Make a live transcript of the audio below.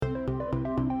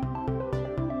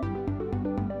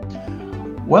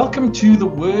Welcome to the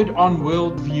Word on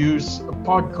Worldviews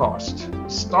podcast,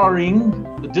 starring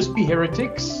the Oglesby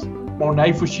Heretics,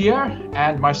 Mornay Fouchier,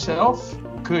 and myself,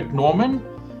 Kurt Norman.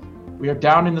 We are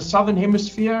down in the Southern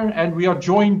Hemisphere, and we are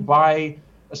joined by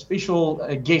a special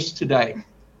guest today,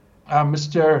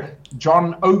 Mr.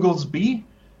 John Oglesby.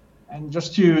 And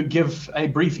just to give a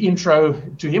brief intro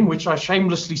to him, which I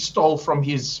shamelessly stole from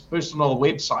his personal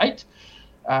website,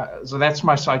 so that's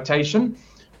my citation.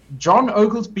 John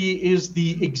Oglesby is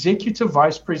the Executive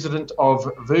Vice President of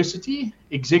Versity,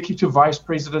 Executive Vice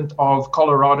President of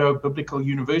Colorado Biblical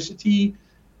University,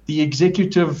 the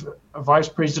Executive Vice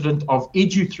President of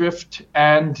EduThrift,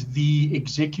 and the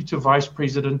Executive Vice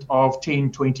President of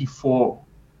 1024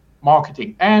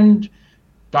 Marketing, and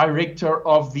Director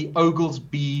of the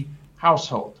Oglesby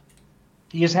household.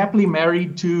 He is happily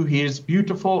married to his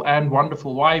beautiful and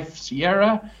wonderful wife,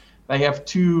 Sierra. They have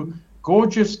two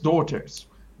gorgeous daughters.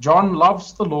 John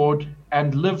loves the Lord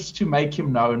and lives to make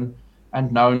him known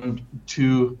and known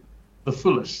to the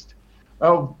fullest.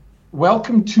 Well,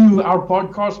 welcome to our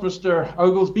podcast, Mr.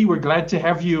 Oglesby. We're glad to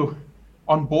have you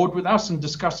on board with us and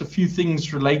discuss a few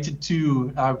things related to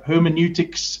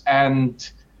hermeneutics and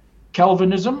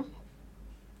Calvinism.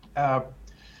 I'll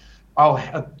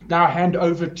now hand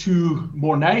over to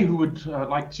Mornay, who would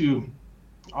like to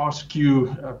ask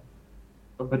you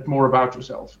a bit more about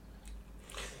yourself.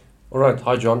 All right.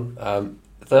 Hi, John.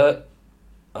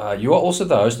 You are also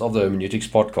the host of the Hermeneutics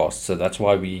podcast, so that's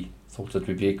why we thought it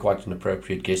would be quite an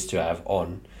appropriate guest to have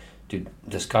on to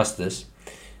discuss this.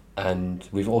 And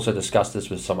we've also discussed this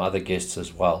with some other guests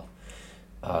as well,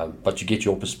 but you get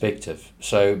your perspective.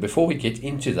 So before we get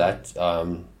into that,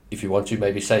 if you want to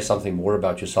maybe say something more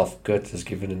about yourself, Kurt has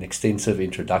given an extensive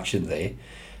introduction there,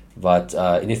 but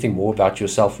anything more about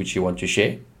yourself which you want to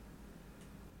share?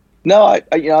 No, I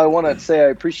want to say I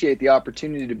appreciate the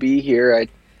opportunity to be here. I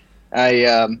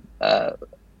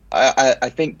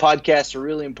think podcasts are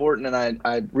really important, and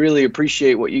I really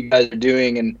appreciate what you guys are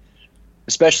doing, and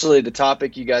especially the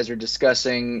topic you guys are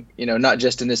discussing. Not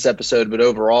just in this episode, but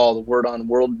overall, the Word on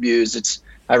Worldviews.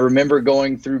 I remember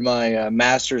going through my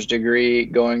master's degree,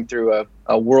 going through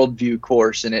a worldview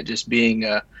course, and it just being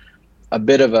a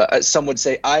bit of some would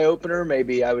say eye opener.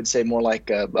 Maybe I would say more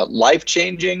like a life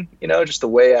changing. Just the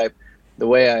way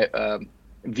I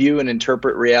view and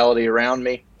interpret reality around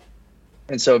me.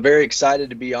 And so very excited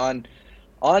to be on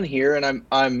here, and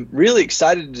I'm really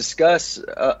excited to discuss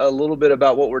a little bit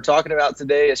about what we're talking about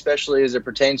today, especially as it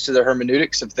pertains to the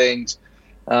hermeneutics of things.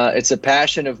 It's a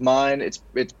passion of mine. It's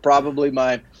probably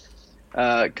my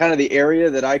kind of the area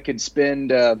that I could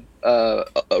spend a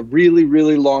really,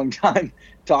 really long time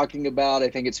talking about. I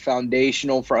think it's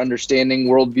foundational for understanding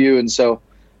worldview, and so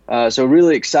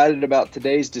really excited about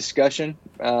today's discussion,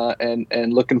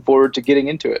 and looking forward to getting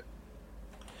into it.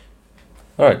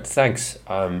 All right, thanks.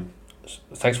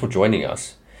 Thanks for joining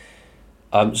us.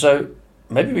 So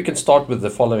maybe we can start with the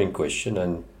following question,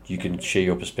 and you can share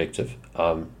your perspective.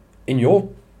 From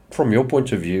your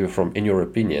point of view, in your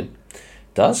opinion,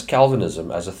 does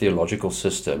Calvinism as a theological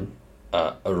system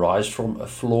arise from a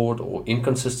flawed or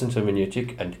inconsistent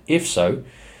hermeneutic? And if so,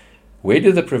 where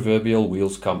do the proverbial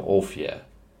wheels come off here?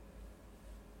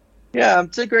 Yeah,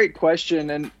 it's a great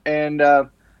question, and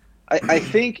I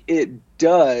think it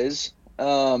does.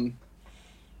 So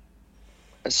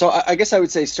I guess I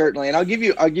would say certainly, and I'll give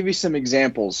you some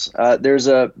examples. There's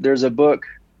a book.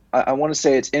 I want to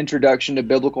say it's Introduction to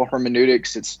Biblical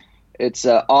Hermeneutics. It's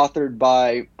authored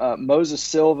by Moses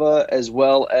Silva as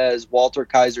well as Walter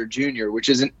Kaiser Jr.,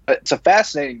 it's a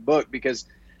fascinating book because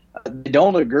they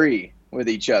don't agree with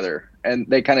each other, and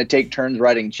they kind of take turns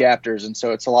writing chapters, and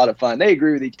so it's a lot of fun. They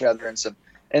agree with each other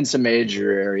in some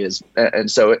major areas,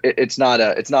 and so it's not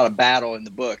a battle in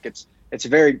the book. It's a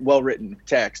very well written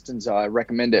text, and so I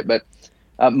recommend it. But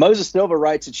Moses Silva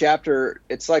writes a chapter.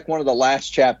 It's like one of the last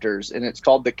chapters, and it's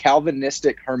called The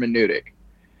Calvinistic Hermeneutic.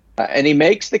 And he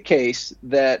makes the case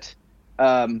that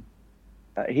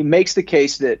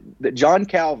John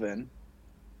Calvin,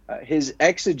 his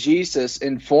exegesis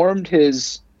informed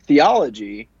his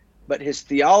theology, but his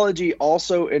theology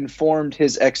also informed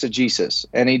his exegesis.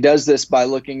 And he does this by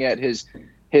looking at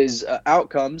his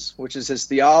outcomes, which is his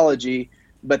theology,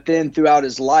 but then throughout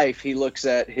his life, he looks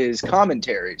at his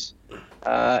commentaries,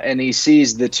 and he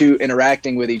sees the two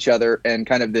interacting with each other and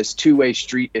kind of this two-way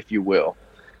street, if you will.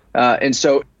 And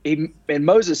so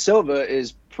Moses Silva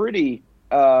is pretty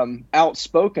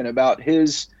outspoken about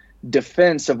his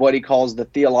defense of what he calls the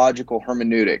theological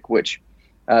hermeneutic, which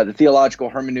the theological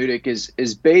hermeneutic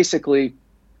is basically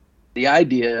the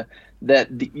idea that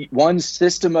one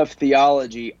system of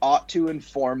theology ought to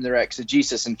inform their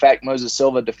exegesis. In fact, Moses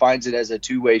Silva defines it as a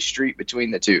two-way street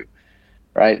between the two,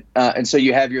 right? And so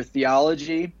you have your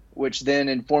theology, which then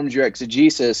informs your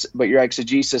exegesis, but your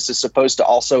exegesis is supposed to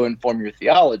also inform your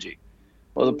theology.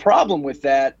 Well, the problem with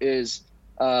that is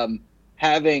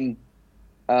having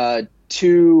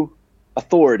two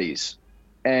authorities,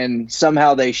 and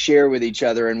somehow they share with each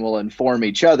other and will inform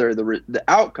each other. The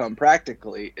outcome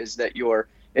practically is that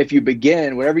if you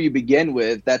begin, whatever you begin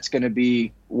with, that's going to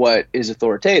be what is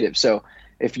authoritative. So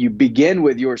if you begin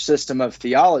with your system of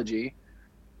theology,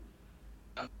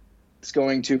 it's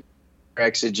going to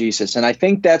exegesis. And I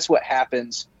think that's what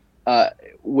happens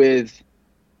with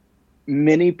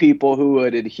many people who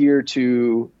would adhere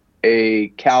to a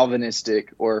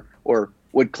Calvinistic or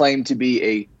would claim to be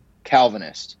a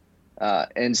Calvinist.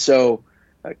 And so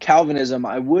Calvinism,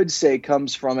 I would say,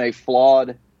 comes from a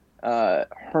flawed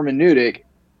hermeneutic,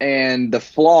 and the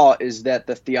flaw is that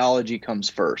the theology comes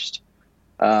first.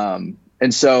 And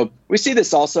so we see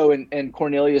this also in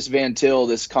Cornelius Van Til,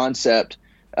 this concept.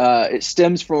 It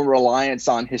stems from a reliance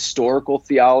on historical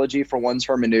theology for one's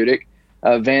hermeneutic.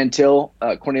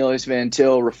 Cornelius Van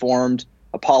Til, Reformed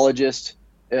apologist,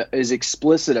 is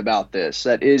explicit about this.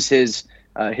 That is his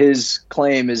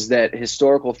claim, is that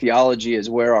historical theology is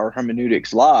where our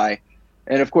hermeneutics lie.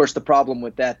 And of course, the problem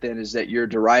with that then is that you're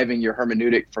deriving your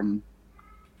hermeneutic from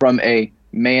a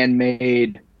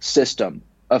man-made system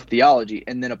of theology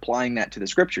and then applying that to the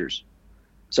scriptures.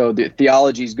 So the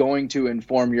theology is going to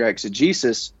inform your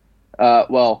exegesis,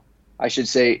 I should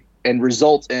say, and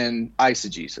result in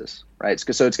eisegesis, right?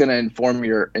 So it's going to inform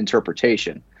your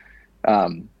interpretation.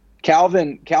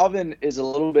 Calvin is a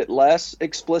little bit less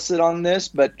explicit on this,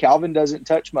 but Calvin doesn't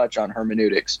touch much on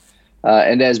hermeneutics.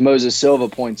 And as Moses Silva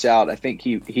points out, I think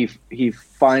he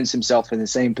finds himself in the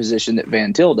same position that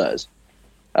Van Til does.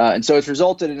 And so it's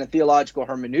resulted in a theological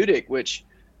hermeneutic, which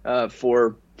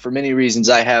for many reasons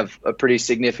I have a pretty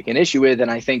significant issue with,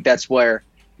 and I think that's where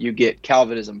you get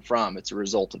Calvinism from. It's a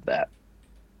result of that.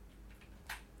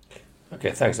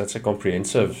 Okay, thanks. That's a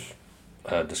comprehensive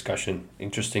discussion.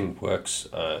 Interesting works.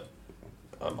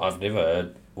 I've never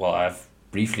heard, I've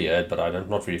briefly heard, but I'm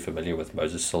not really familiar with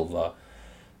Moses Silva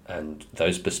and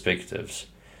those perspectives.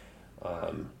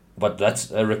 But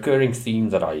that's a recurring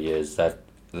theme that I hear, is that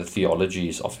the theology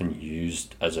is often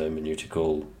used as a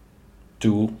hermeneutical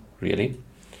tool, really.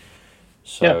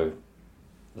 So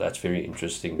that's very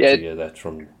interesting to hear that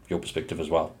from your perspective as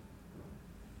well.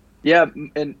 Yeah,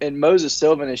 and Moses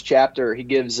Silva in his chapter, he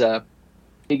gives I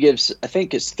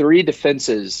think it's 3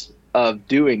 defenses of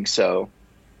doing so,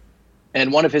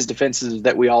 and one of his defenses is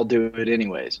that we all do it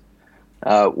anyways,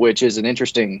 which is an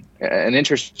interesting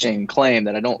claim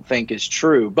that I don't think is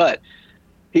true. But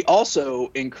he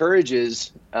also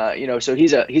encourages, so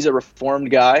he's a Reformed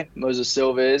guy. Moses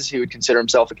Silva is. He would consider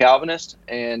himself a Calvinist,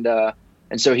 and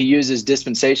so he uses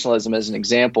dispensationalism as an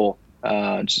example,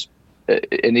 and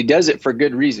he does it for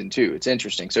good reason too. It's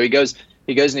interesting. So he goes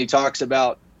and he talks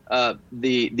about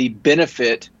the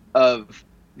benefit of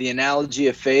the analogy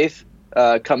of faith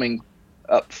coming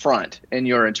up front in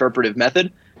your interpretive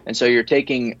method. And so you're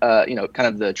taking, kind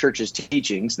of the church's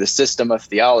teachings, the system of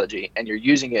theology, and you're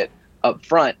using it up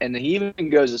front. And he even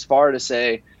goes as far to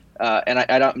say, and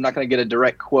I'm not going to get a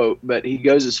direct quote, but he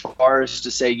goes as far as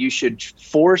to say you should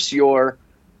force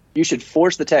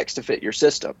the text to fit your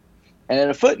system. And in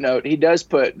a footnote, he does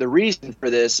put the reason for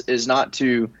this is not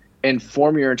to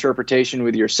inform your interpretation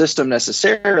with your system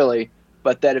necessarily,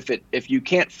 but that if you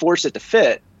can't force it to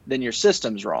fit, then your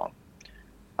system's wrong.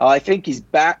 I think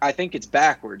it's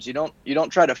backwards. You don't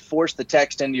try to force the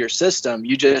text into your system.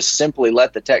 You just simply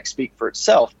let the text speak for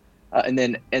itself, and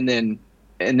then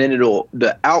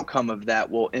the outcome of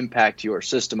that will impact your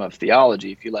system of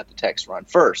theology if you let the text run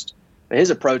first. But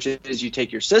his approach is you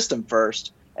take your system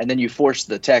first, and then you force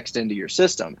the text into your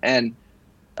system. And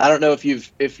I don't know if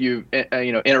you've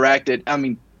interacted. I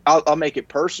mean, I'll make it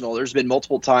personal. There's been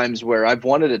multiple times where I've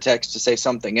wanted a text to say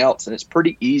something else, and it's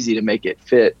pretty easy to make it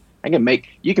fit.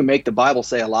 You can make the Bible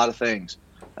say a lot of things,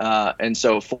 and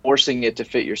so forcing it to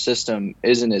fit your system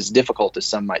isn't as difficult as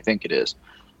some might think it is.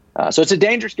 So it's a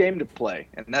dangerous game to play,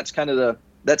 and that's kind of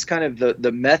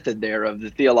the method there of the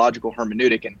theological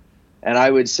hermeneutic, and I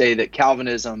would say that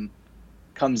Calvinism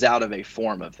comes out of a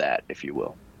form of that, if you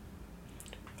will.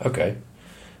 Okay.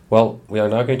 Well, we are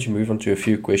now going to move on to a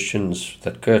few questions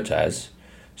that Kurt has.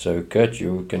 So, Kurt,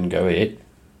 you can go ahead.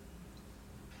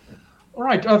 All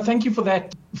right. Thank you for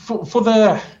that. For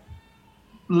the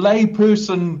lay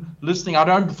person listening,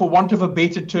 for want of a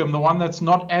better term, the one that's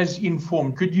not as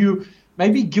informed, could you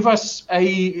maybe give us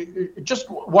just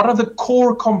what are the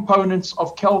core components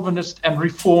of Calvinist and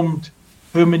Reformed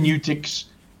hermeneutics,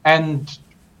 and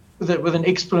with an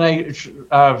explanation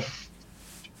of,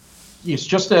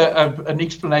 just an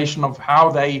explanation of how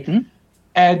they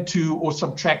add to or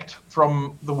subtract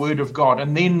from the Word of God.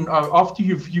 And then after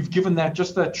you've given that,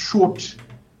 just that short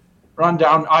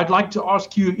rundown, I'd like to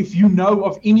ask you if you know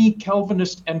of any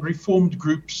Calvinist and Reformed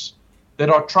groups that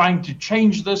are trying to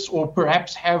change this, or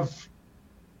perhaps have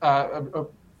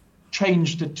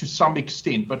changed it to some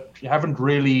extent, but you haven't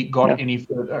really got any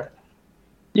further.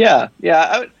 Yeah.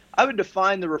 I would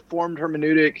define the Reformed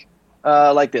hermeneutic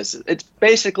like this.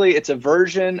 It's a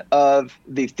version of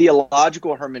the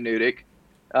theological hermeneutic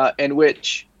in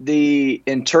which the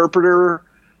interpreter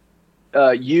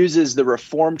uses the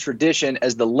Reformed tradition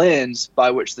as the lens by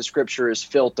which the Scripture is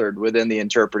filtered within the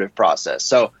interpretive process.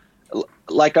 So,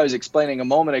 like I was explaining a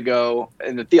moment ago,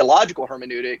 in the theological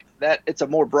hermeneutic, that it's a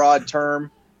more broad term.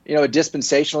 A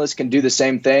dispensationalist can do the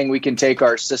same thing. We can take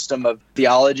our system of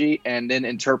theology and then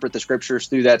interpret the Scriptures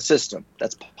through that system.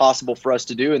 That's possible for us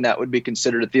to do, and that would be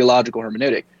considered a theological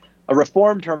hermeneutic. A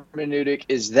Reformed hermeneutic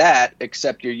is that,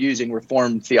 except you're using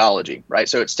Reformed theology, right?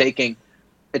 So it's taking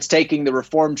the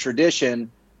Reformed tradition,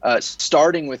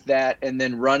 starting with that, and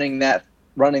then running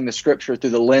the Scripture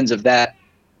through the lens of that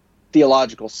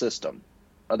theological system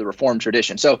of the Reformed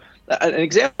tradition. So an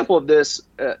example of this,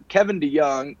 Kevin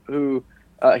DeYoung, who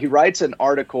he writes an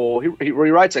article, he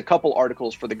writes a couple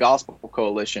articles for the Gospel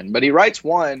Coalition, but he writes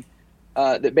one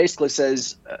that basically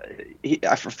says,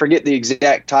 I forget the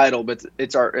exact title, but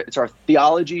it's our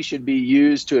theology should be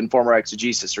used to inform our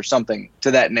exegesis, or something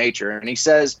to that nature. And he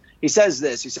says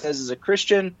this, as a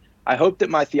Christian, I hope that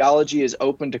my theology is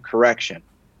open to correction.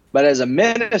 But as a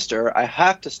minister, I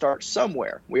have to start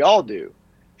somewhere. We all do.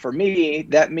 For me,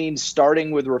 that means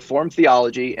starting with Reformed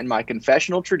theology and my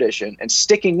confessional tradition and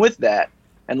sticking with that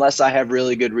unless I have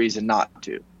really good reason not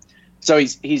to. So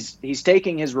he's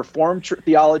taking his Reformed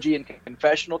theology and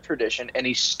confessional tradition, and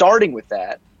he's starting with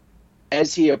that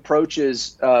as he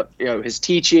approaches his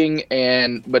teaching,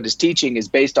 but his teaching is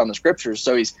based on the Scriptures.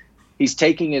 So he's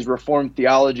taking his Reformed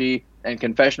theology and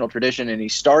confessional tradition, and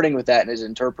he's starting with that in his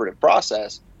interpretive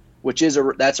process, which is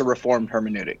that's a Reformed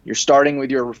hermeneutic. You're starting with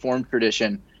your Reformed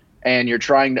tradition, and you're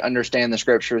trying to understand the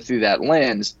Scripture through that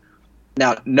lens.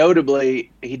 Now,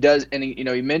 notably, he does, and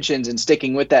he mentions in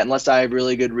sticking with that unless I have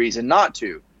really good reason not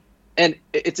to. And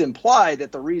it's implied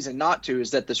that the reason not to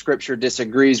is that the Scripture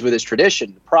disagrees with his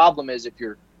tradition. The problem is if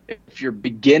you're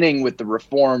beginning with the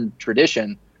Reformed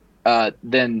tradition,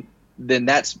 then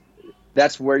that's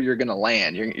where you're going to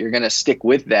land. You're going to stick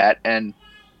with that, and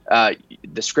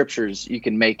the Scriptures, you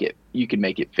can make it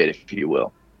fit, if you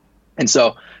will. And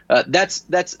so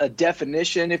that's a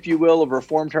definition, if you will, of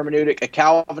Reformed hermeneutic. A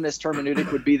Calvinist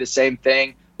hermeneutic would be the same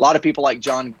thing. A lot of people like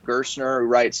John Gerstner, who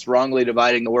writes Wrongly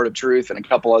Dividing the Word of Truth, and a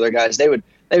couple other guys, they would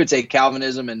say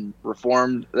Calvinism and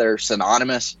Reformed, they're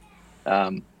synonymous.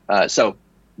 So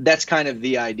that's kind of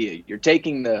the idea. You're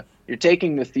taking the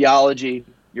theology,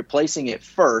 you're placing it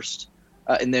first,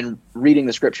 and then reading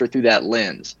the Scripture through that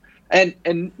lens.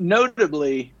 And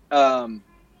notably,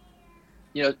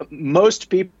 most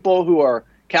people who are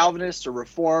Calvinists or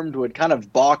Reformed would kind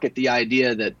of balk at the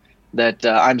idea that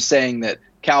I'm saying that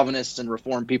Calvinists and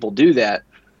Reformed people do that.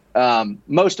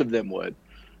 Most of them would,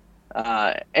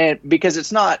 and because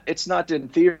it's not in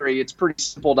theory, it's pretty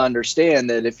simple to understand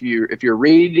that if you're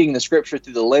reading the Scripture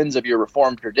through the lens of your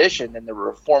Reformed tradition, then the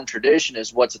Reformed tradition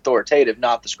is what's authoritative,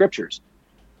 not the Scriptures.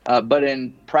 But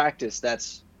in practice,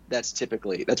 that's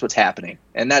what's happening,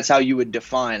 and that's how you would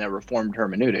define a Reformed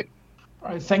hermeneutic. All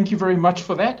right, thank you very much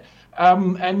for that.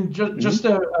 And just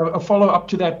a follow-up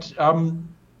to that,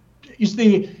 is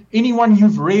there anyone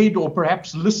you've read or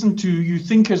perhaps listened to you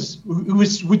think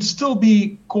would still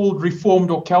be called Reformed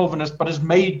or Calvinist, but has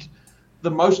made the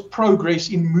most progress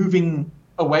in moving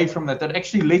away from that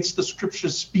actually lets the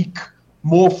Scriptures speak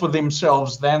more for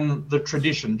themselves than the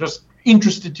tradition? Just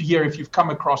interested to hear if you've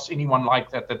come across anyone like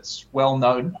that that's well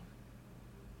known.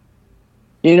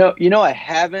 I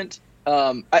haven't.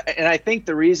 I think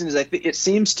the reason is it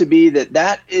seems to be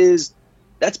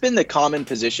that's been the common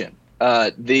position.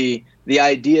 The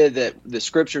idea that the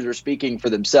Scriptures are speaking for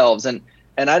themselves, and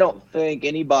I don't think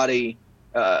anybody,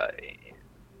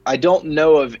 I don't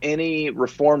know of any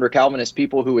Reformed or Calvinist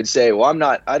people who would say,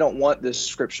 well, I don't want the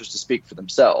Scriptures to speak for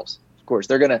themselves. Of course,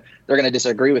 they're gonna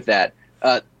disagree with that.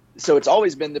 So it's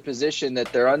always been the position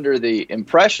that they're under the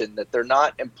impression that they're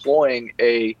not employing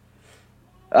a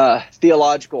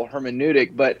theological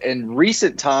hermeneutic, but in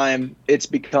recent time, it's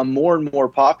become more and more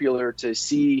popular to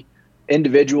see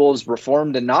individuals,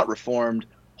 Reformed and not Reformed,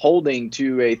 holding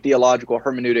to a theological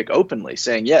hermeneutic openly,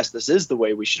 saying, yes, this is the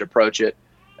way we should approach it.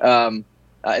 And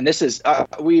this is,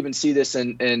 we even see this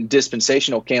in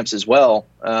dispensational camps as well.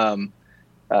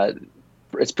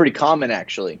 It's pretty common,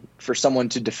 actually, for someone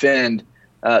to defend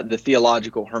the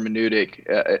theological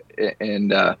hermeneutic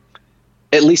and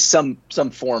at least some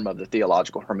form of the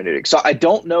theological hermeneutic. So I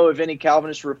don't know of any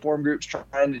Calvinist reform groups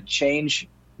trying to change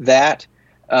that,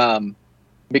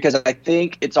 because I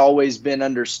think it's always been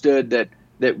understood that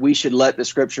we should let the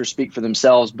scriptures speak for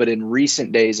themselves. But in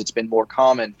recent days, it's been more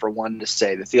common for one to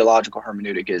say the theological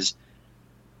hermeneutic is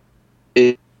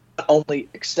not only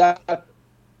acceptable,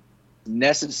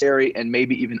 necessary, and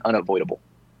maybe even unavoidable.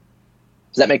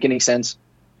 Does that make any sense?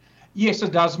 Yes,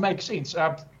 it does make sense.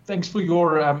 Thanks for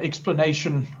your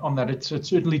explanation on that. It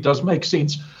certainly does make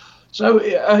sense. So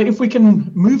if we can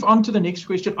move on to the next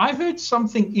question. I heard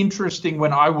something interesting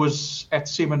when I was at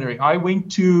seminary. I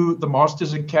went to the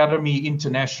Masters Academy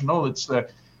International. It's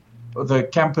the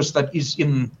campus that is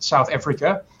in South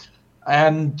Africa.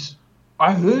 And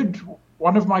I heard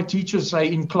one of my teachers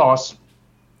say in class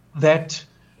that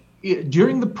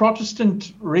during the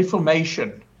Protestant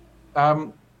Reformation,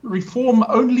 reform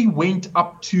only went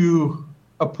up to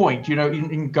a point,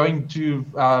 in going to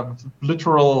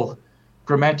literal,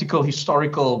 grammatical,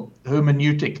 historical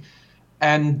hermeneutic.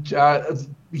 And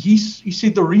he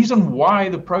said the reason why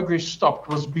the progress stopped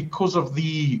was because of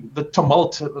the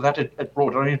tumult that it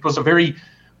brought. I mean, it was a very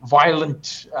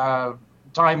violent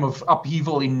time of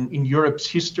upheaval in Europe's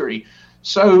history.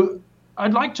 So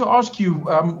I'd like to ask you,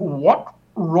 what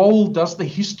role does the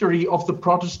history of the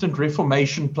Protestant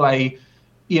Reformation play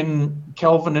in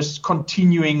Calvinists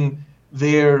continuing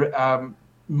their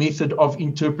method of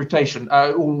interpretation?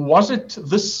 Was it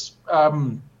this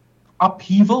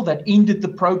upheaval that ended the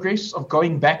progress of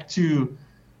going back to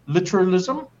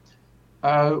literalism?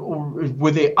 Or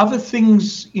were there other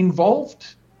things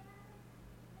involved?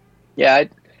 Yeah,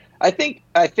 I think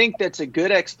that's a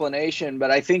good explanation,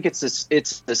 but I think it's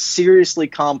a seriously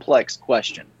complex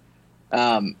question.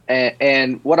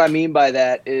 And what I mean by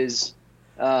that is,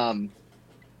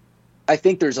 I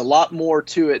think there's a lot more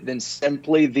to it than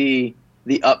simply the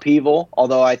upheaval,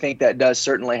 although I think that does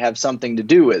certainly have something to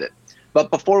do with it. But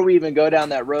before we even go down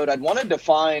that road, I'd want to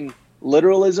define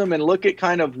literalism and look at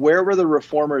kind of where were the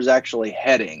reformers actually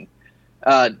heading.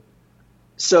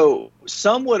 So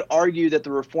some would argue that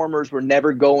the reformers were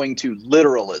never going to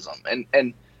literalism.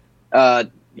 And a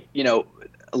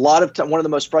lot of one of the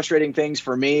most frustrating things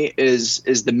for me is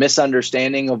the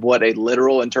misunderstanding of what a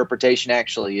literal interpretation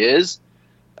actually is.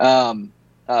 But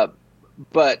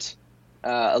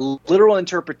a literal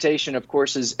interpretation, of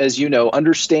course, is, as you know,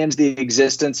 understands the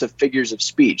existence of figures of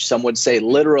speech. Some would say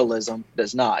literalism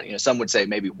does not. Some would say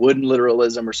maybe wooden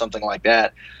literalism or something like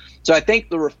that. So I think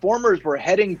the reformers were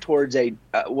heading towards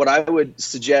what I would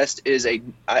suggest is I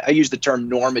use the term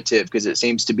normative because it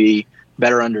seems to be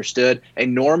better understood, a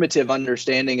normative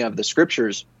understanding of the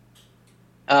scriptures.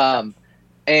 And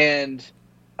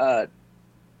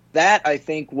that I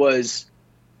think was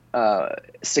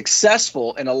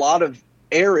successful in a lot of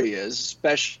areas,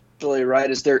 especially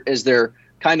as they're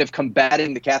kind of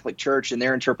combating the Catholic Church and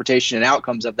their interpretation and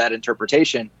outcomes of that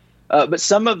interpretation. But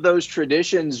some of those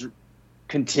traditions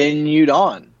continued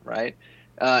on, right?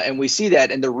 And we see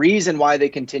that. And the reason why they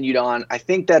continued on, I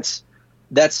think that's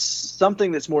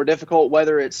something that's more difficult,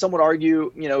 whether it's, some would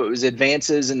argue, it was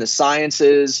advances in the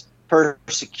sciences,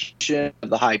 persecution of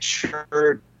the high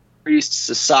church, priests,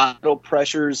 societal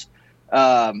pressures.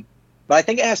 But I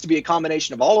think it has to be a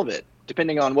combination of all of it,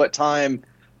 depending on what time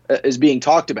is being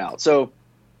talked about. So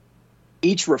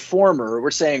each reformer,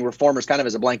 we're saying reformers kind of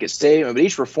as a blanket statement, but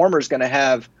each reformer is going to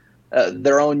have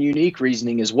their own unique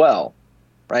reasoning as well,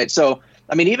 right? So,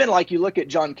 I mean, even like you look at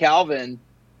John Calvin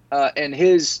and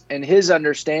his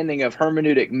understanding of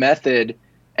hermeneutic method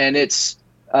and its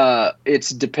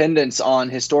dependence on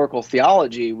historical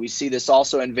theology. We see this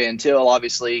also in Van Til,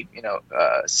 obviously,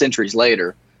 centuries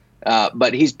later,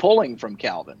 but he's pulling from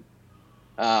Calvin.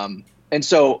 And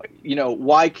so,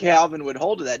 why Calvin would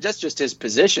hold to that? That's just his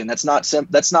position. That's not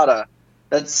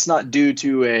due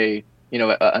to an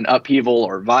upheaval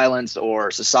or violence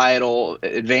or societal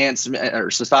advancement or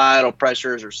societal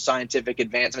pressures or scientific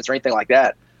advancements or anything like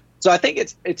that. So I think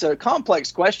it's a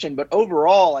complex question, but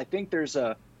overall, I think there's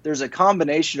a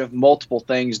combination of multiple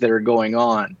things that are going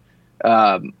on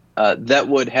that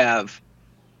would have,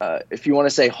 if you want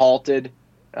to say, halted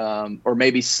or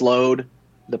maybe slowed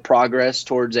the progress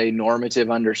towards a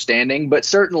normative understanding. But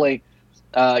certainly,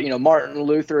 Martin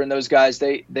Luther and those guys,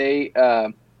 they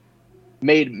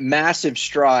made massive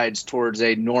strides towards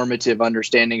a normative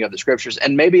understanding of the scriptures.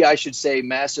 And maybe I should say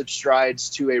massive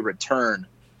strides to a return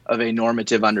a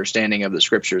normative understanding of the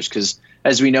scriptures. Because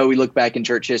as we know, we look back in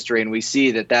church history and we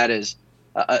see that is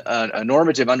a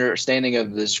normative understanding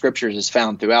of the scriptures is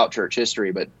found throughout church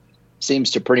history, but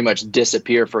seems to pretty much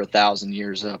disappear for 1,000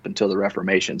 years up until the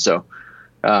Reformation. So,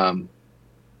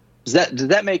 does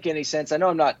that make any sense? I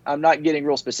know I'm not getting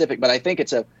real specific, but I think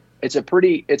it's a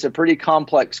pretty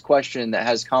complex question that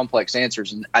has complex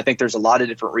answers, and I think there's a lot of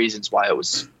different reasons why it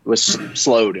was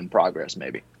slowed in progress.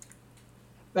 Maybe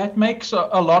that makes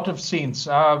a lot of sense.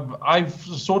 I've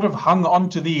sort of hung on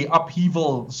to the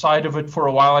upheaval side of it for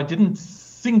a while. I didn't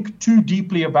think too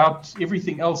deeply about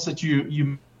everything else that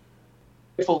you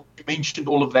mentioned.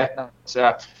 All of that.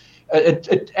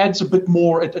 It adds a bit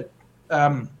more.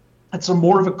 It's a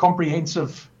more of a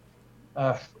comprehensive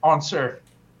answer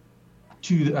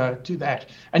to that.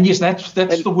 And yes, that's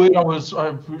the word I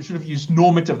should have used,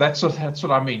 normative. That's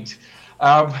what I meant.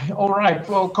 All right.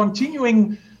 Well,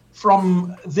 continuing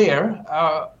from there,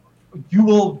 you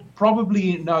will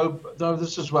probably know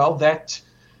this as well, that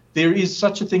there is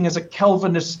such a thing as a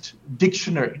Calvinist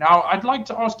dictionary. Now, I'd like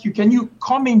to ask you, can you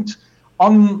comment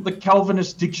on the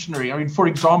Calvinist dictionary? I mean, for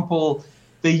example,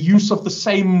 the use of the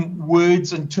same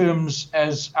words and terms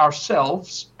as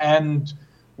ourselves, and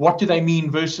what do they mean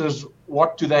versus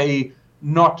what do they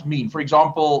not mean? For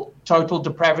example, total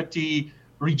depravity,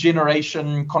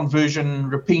 regeneration, conversion,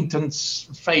 repentance,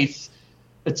 faith,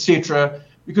 etc.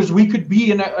 Because we could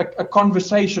be in a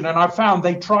conversation, and I found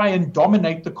they try and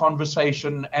dominate the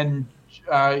conversation and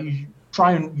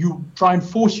try and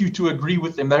force you to agree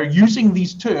with them. They're using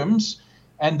these terms,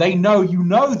 and they know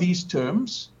these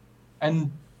terms,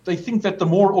 and they think that the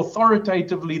more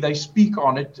authoritatively they speak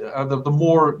on it, the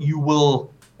more you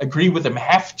will agree with them,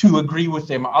 have to agree with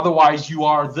them. Otherwise, you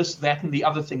are this, that, and the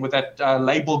other thing with that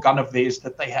label gun of theirs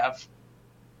that they have.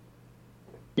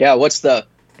 Yeah, what's the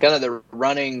kind of the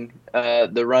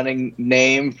running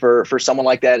name for someone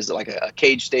like that? Is it like a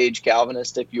cage stage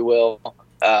Calvinist, if you will?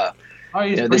 I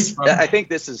think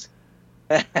this is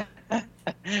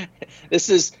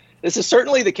this is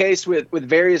certainly the case with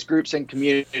various groups and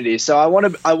communities. So I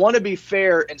want to be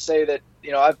fair and say that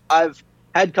I've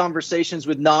had conversations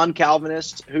with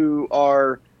non-Calvinists who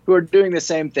are doing the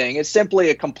same thing. It's simply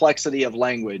a complexity of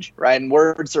language, right? And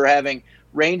words are having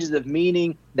ranges of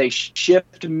meaning. They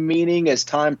shift meaning as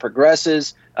time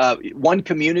progresses. One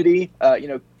community,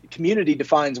 community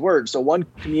defines words. So one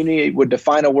community would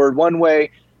define a word one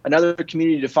way, another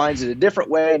community defines it a different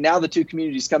way. Now the two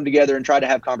communities come together and try to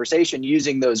have conversation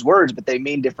using those words, but they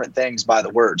mean different things by the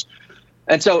words.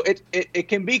 And so it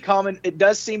can be common. It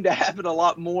does seem to happen a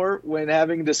lot more when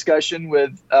having a discussion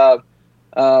with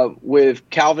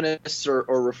Calvinists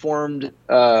or Reformed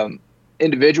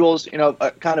individuals.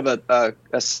 Kind of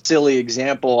a silly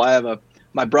example. I have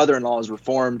my brother-in-law is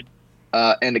Reformed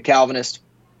and a Calvinist,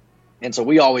 and so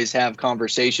we always have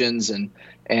conversations, and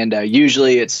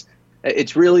usually it's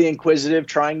really inquisitive,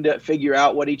 trying to figure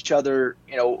out what each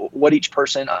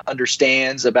person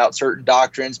understands about certain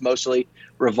doctrines, mostly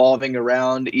revolving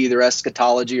around either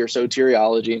eschatology or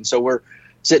soteriology. And so we're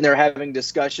sitting there having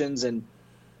discussions, and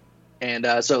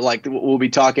so like we'll be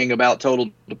talking about total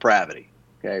depravity,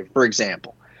 okay, for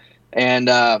example. And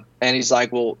he's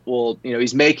like, well,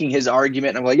 he's making his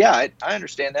argument, and I'm like, yeah, I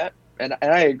understand that, and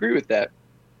I agree with that.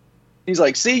 He's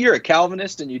like, see, you're a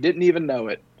Calvinist and you didn't even know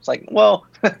it. It's like, well,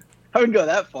 I wouldn't go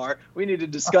that far. We need to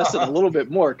discuss it a little bit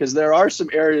more, because there are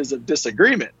some areas of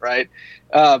disagreement, right?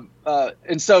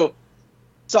 And so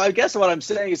I guess what I'm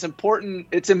saying is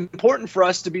it's important for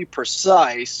us to be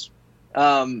precise.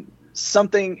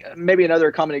 Maybe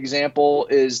another common example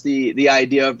is the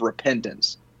idea of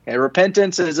repentance. Okay,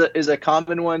 repentance is a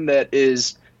common one that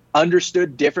is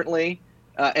understood differently,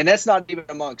 and that's not even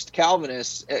amongst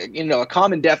Calvinists. A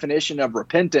common definition of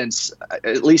repentance,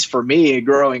 at least for me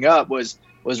growing up, was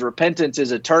repentance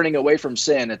is a turning away from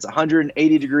sin. It's a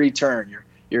 180-degree turn.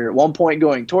 You're at one point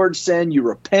going towards sin, you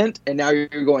repent, and now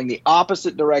you're going the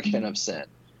opposite direction of sin.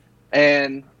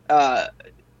 And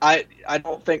I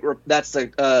don't think that's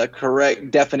a correct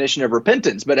definition of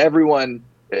repentance, but a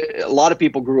lot of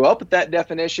people grew up with that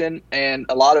definition, and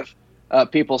a lot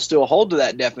of people still hold to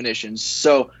that definition.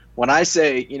 So when I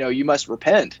say, you must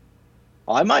repent,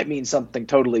 well, I might mean something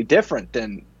totally different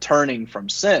than turning from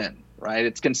sin, right?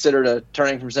 It's considered a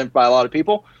turning from sin by a lot of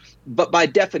people. But by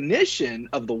definition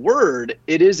of the word,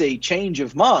 it is a change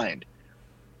of mind.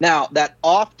 Now, that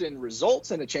often results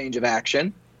in a change of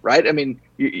action, right? I mean,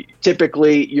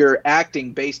 typically you're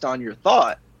acting based on your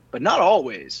thought, but not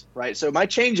always, right? So my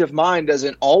change of mind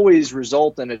doesn't always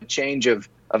result in a change of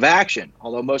action,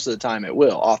 although most of the time it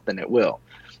will. Often it will.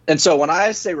 And so when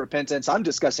I say repentance, I'm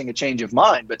discussing a change of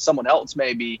mind, but someone else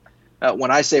may be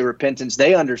when I say repentance,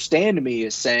 they understand me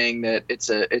as saying that it's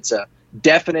a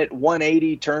definite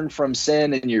 180 turn from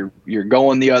sin and you're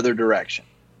going the other direction,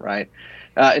 right?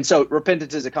 And so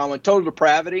repentance is a common. Total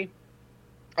depravity,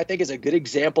 I think, is a good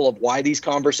example of why these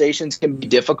conversations can be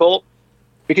difficult,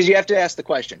 because you have to ask the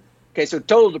question. Okay, so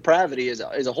total depravity is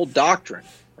a whole doctrine,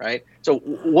 right? So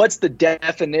what's the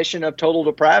definition of total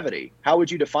depravity? How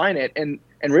would you define it? And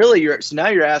really, now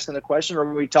you're asking the question: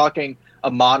 are we talking a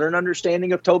modern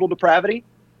understanding of total depravity,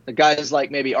 the guys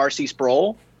like maybe R.C.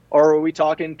 Sproul, or are we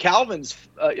talking Calvin's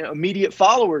immediate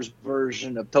followers'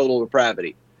 version of total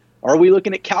depravity? Are we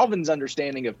looking at Calvin's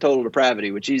understanding of total depravity,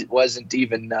 which wasn't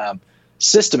even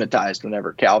systematized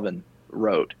whenever Calvin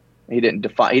wrote? He didn't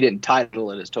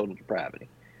title it as total depravity,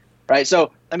 right?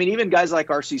 So, I mean, even guys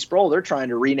like R.C. Sproul, they're trying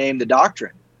to rename the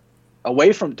doctrine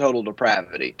away from total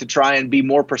depravity to try and be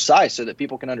more precise so that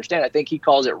people can understand. I think he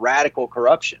calls it radical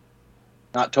corruption,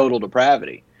 not total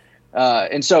depravity.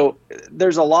 And so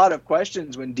there's a lot of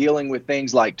questions when dealing with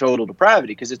things like total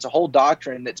depravity, because it's a whole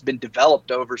doctrine that's been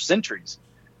developed over centuries.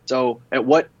 So at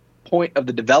what point of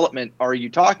the development are you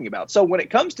talking about? So when it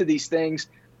comes to these things,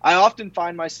 I often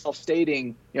find myself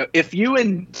stating, if you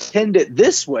intend it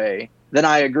this way, then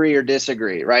I agree or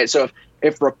disagree, right? So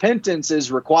if repentance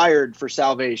is required for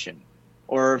salvation,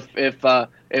 or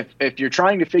if you're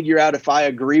trying to figure out if I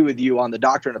agree with you on the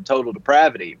doctrine of total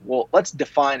depravity, well, let's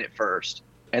define it first,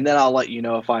 and then I'll let you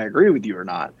know if I agree with you or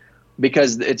not,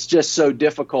 because it's just so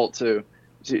difficult to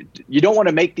you don't want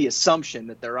to make the assumption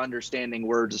that they're understanding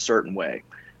words a certain way.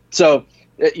 So,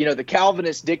 the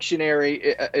Calvinist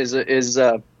dictionary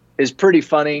is pretty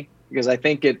funny, because I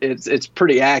think it's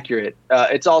pretty accurate.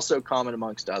 It's also common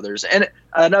amongst others. And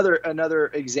another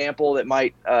example that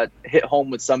might hit home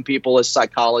with some people is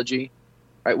psychology.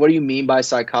 Right? What do you mean by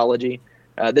psychology?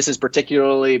 This is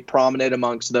particularly prominent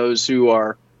amongst those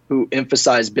who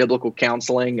emphasize biblical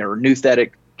counseling or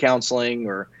nouthetic counseling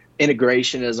or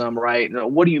integrationism. Right?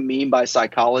 What do you mean by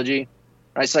psychology?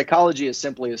 Right? Psychology is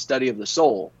simply a study of the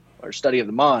soul or study of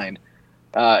the mind.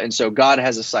 And so God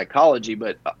has a psychology,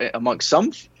 but amongst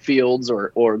some fields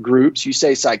or groups, you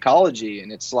say psychology,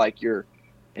 and it's like you're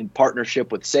in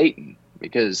partnership with Satan,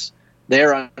 because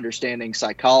they're understanding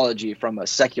psychology from a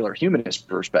secular humanist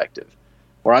perspective.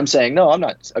 Where I'm saying, no, I'm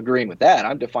not agreeing with that.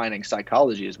 I'm defining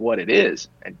psychology as what it is.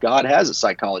 And God has a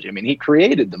psychology. I mean, he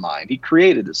created the mind. He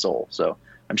created the soul. So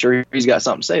I'm sure he's got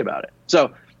something to say about it.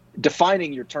 So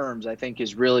defining your terms, I think,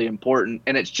 is really important.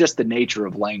 And it's just the nature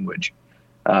of language.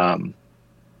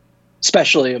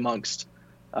 Especially amongst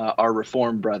our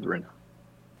Reformed brethren.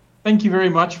 Thank you very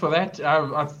much for that.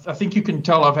 I think you can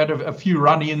tell I've had a few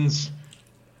run-ins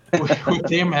with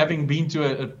them, having been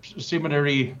to a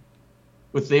seminary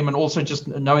with them, and also just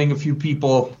knowing a few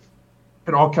people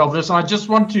that are Calvinists. And I just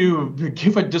want to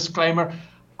give a disclaimer.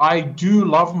 I do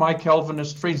love my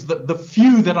Calvinist friends. The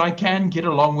few that I can get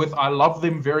along with, I love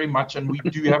them very much, and we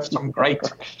do have some great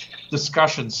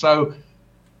discussions. So,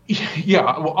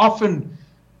 yeah, well, often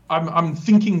I'm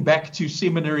thinking back to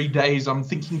seminary days. I'm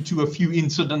thinking to a few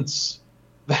incidents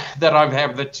that I've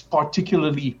had that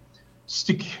particularly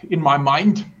stick in my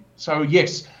mind. So,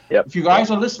 yes, If you guys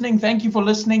are listening, thank you for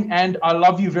listening, and I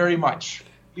love you very much.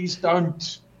 Please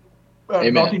don't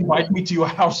not invite me to your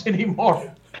house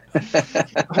anymore.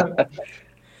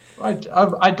 Right,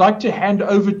 I'd like to hand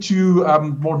over to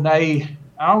Mornay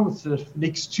now with the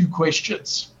next two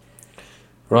questions.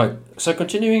 Right, so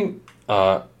continuing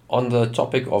on the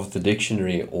topic of the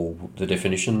dictionary or the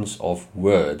definitions of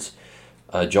words,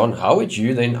 John, how would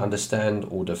you then understand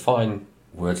or define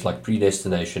words like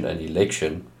predestination and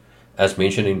election as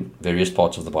mentioned in various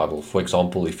parts of the Bible? For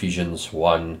example, Ephesians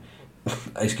 1,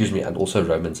 and also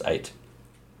Romans 8.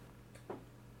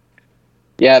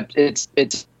 Yeah, it's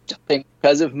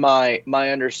because of my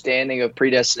understanding of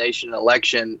predestination and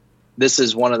election. This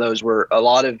is one of those where a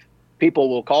lot of people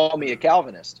will call me a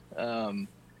Calvinist,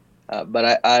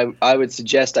 but I would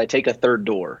suggest I take a third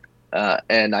door,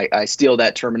 and I steal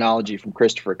that terminology from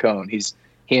Christopher Cone. He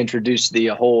introduced the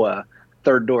whole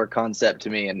third door concept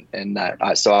to me, and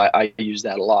so I use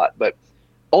that a lot. But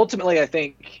ultimately, I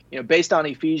think, based on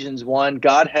Ephesians 1,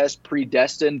 God has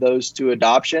predestined those to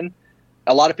adoption.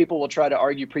 A lot of people will try to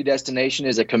argue predestination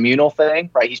is a communal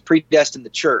thing, right? He's predestined the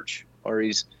church, or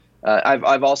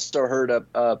I've also heard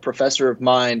a professor of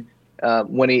mine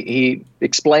when he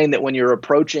explained that when you're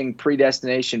approaching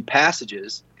predestination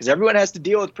passages, because everyone has to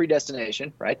deal with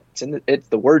predestination, right? It's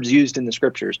the words used in the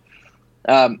scriptures,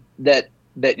 that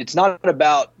it's not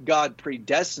about God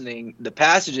predestining. The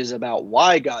passage is about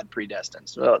why God predestines.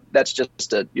 So that's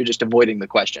you're just avoiding the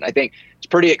question. I think it's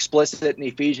pretty explicit in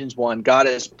Ephesians 1. God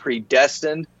has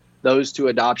predestined those to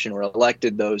adoption, or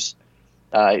elected those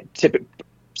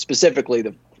Specifically,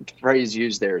 the phrase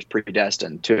used there is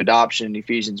predestined to adoption in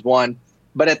Ephesians 1.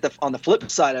 But on the flip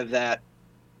side of that,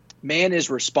 man is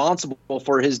responsible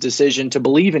for his decision to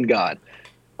believe in God,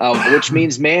 which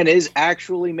means man is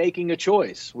actually making a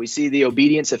choice. We see the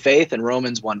obedience of faith in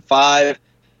Romans 1:5,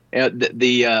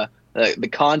 the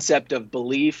concept of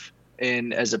belief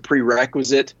as a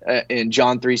prerequisite in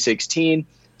John 3:16.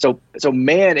 So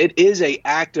man, it is a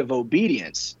act of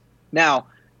obedience. Now,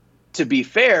 to be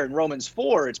fair, in Romans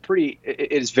 4,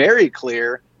 it is very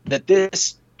clear that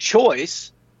this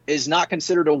choice is not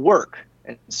considered a work.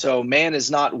 And so man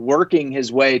is not working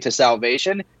his way to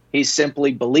salvation. He's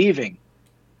simply believing.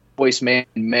 Choice man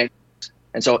makes.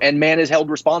 And man is held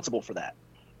responsible for that.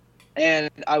 And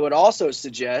I would also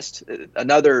suggest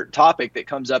another topic that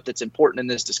comes up that's important in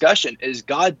this discussion is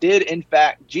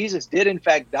Jesus did in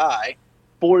fact die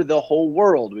for the whole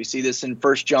world. We see this in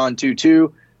 1 John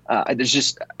 2:2. There's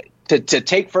just to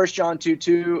take 1 John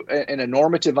 2:2 in a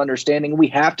normative understanding, we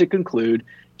have to conclude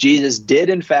Jesus did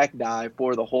in fact die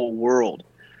for the whole world.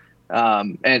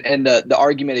 And the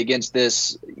argument against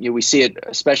this, we see it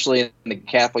especially in the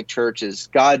Catholic Church, is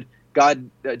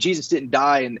Jesus didn't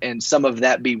die and some of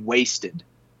that be wasted.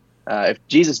 If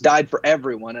Jesus died for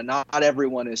everyone and not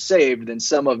everyone is saved, then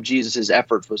some of Jesus's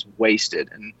efforts was wasted.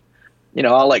 And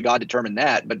I'll let God determine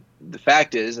that. But the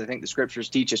fact is, I think the scriptures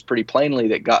teach us pretty plainly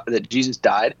that Jesus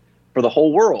died for the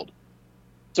whole world.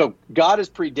 So God has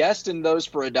predestined those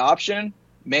for adoption.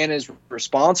 Man is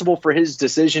responsible for his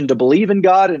decision to believe in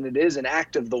God, and it is an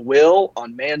act of the will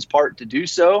on man's part to do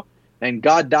so. And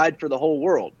God died for the whole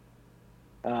world.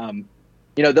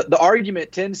 The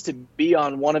argument tends to be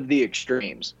on one of the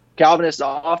extremes. Calvinists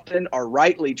often are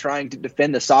rightly trying to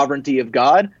defend the sovereignty of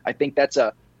God. I think that's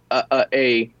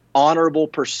a honorable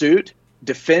pursuit.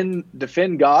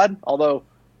 Defend God, although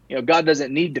God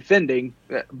doesn't need defending.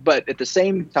 But at the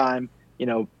same time,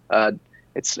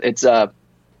 it's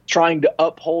trying to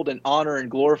uphold and honor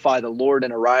and glorify the Lord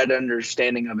in a right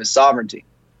understanding of his sovereignty.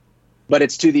 But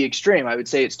it's to the extreme. I would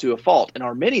say it's to a fault. And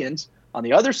Arminians, on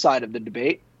the other side of the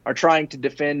debate, are trying to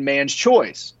defend man's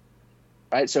choice.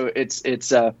 Right? So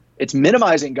it's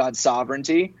minimizing God's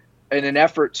sovereignty in an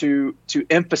effort to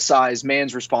emphasize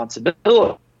man's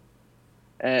responsibility.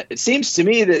 It seems to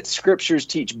me that scriptures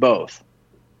teach both.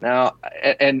 Now,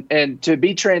 and to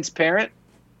be transparent,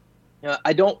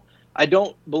 I don't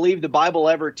believe the Bible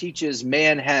ever teaches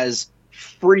man has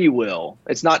free will.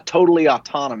 It's not totally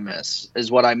autonomous,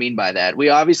 is what I mean by that. We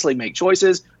obviously make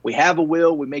choices. We have a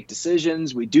will. We make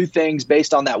decisions. We do things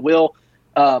based on that will.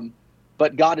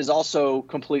 But God is also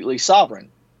completely sovereign.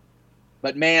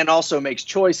 But man also makes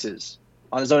choices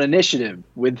on his own initiative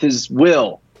with his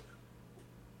will.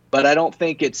 But I don't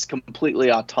think it's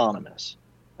completely autonomous.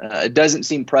 It doesn't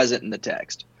seem present in the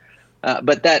text.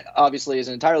 But that obviously is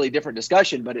an entirely different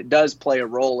discussion, but it does play a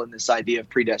role in this idea of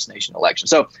predestination election.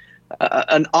 So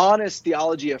an honest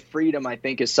theology of freedom, I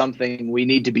think, is something we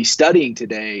need to be studying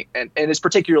today. And it's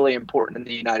particularly important in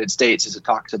the United States as it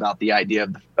talks about the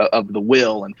idea of the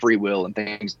will and free will and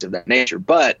things of that nature.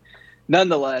 But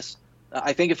nonetheless,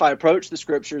 I think if I approach the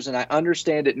scriptures and I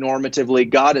understand it normatively,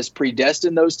 God has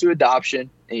predestined those to adoption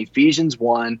in Ephesians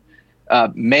 1.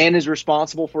 Man is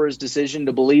responsible for his decision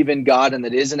to believe in God, and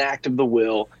that is an act of the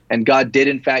will, and God did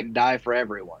in fact die for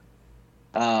everyone.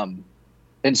 And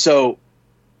so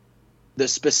the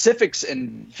specifics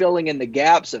and filling in the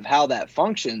gaps of how that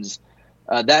functions,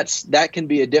 that can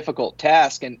be a difficult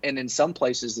task, and in some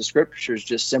places the scriptures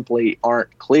just simply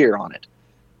aren't clear on it.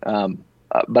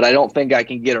 But I don't think I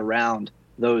can get around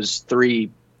those three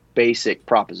basic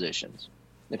propositions,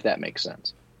 if that makes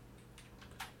sense.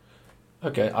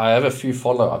 Okay, I have a few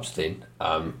follow-ups then.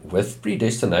 With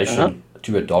predestination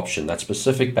to adoption, that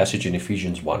specific passage in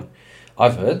Ephesians 1,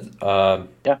 I've heard,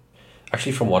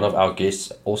 actually from one of our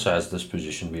guests also has this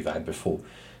position we've had before,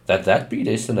 that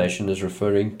predestination is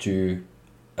referring to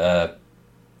a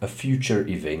future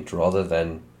event rather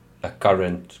than a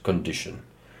current condition.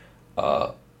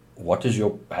 Have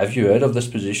you heard of this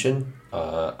position?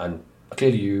 And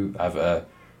clearly you have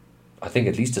I think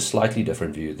at least a slightly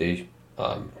different view there.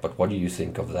 But what do you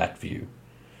think of that view?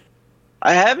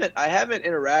 I haven't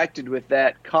interacted with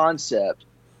that concept,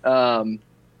 but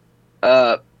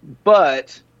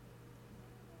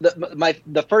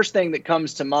the first thing that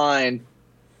comes to mind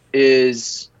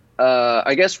is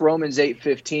I guess Romans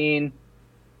 8:15,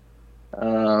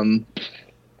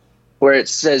 where it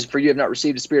says, "For you have not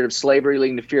received a spirit of slavery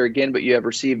leading to fear again, but you have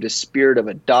received a spirit of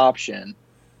adoption,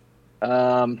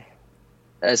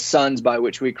 as sons, by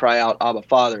which we cry out, Abba,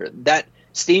 Father." That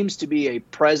seems to be a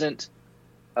present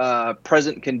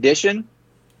condition,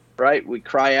 right? We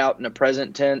cry out in a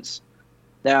present tense.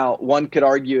 Now, one could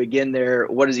argue again there,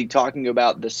 what is he talking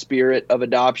about? The spirit of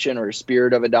adoption or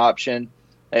spirit of adoption?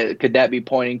 Could that be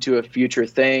pointing to a future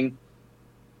thing?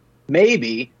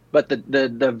 Maybe, but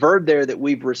the verb there that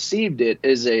we've received it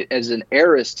is as an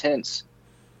aorist tense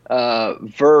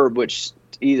verb, which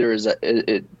either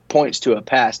it points to a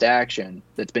past action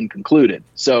that's been concluded.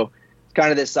 So it's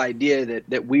kind of this idea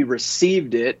that we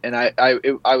received it, and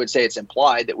I would say it's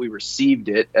implied that we received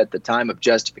it at the time of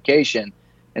justification.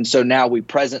 And so now we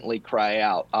presently cry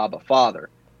out, Abba, Father.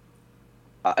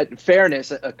 In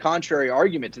fairness, a contrary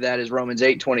argument to that is Romans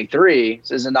 8:23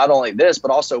 says, and not only this,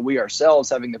 but also we ourselves,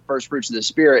 having the first fruits of the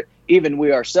Spirit, even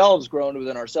we ourselves groan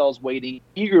within ourselves, waiting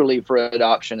eagerly for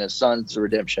adoption as sons, the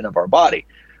redemption of our body.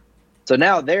 So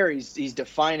now there he's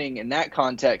defining in that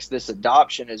context this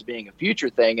adoption as being a future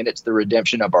thing, and it's the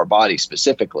redemption of our body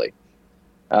specifically.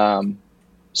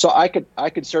 So I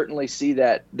could certainly see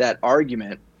that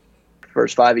argument.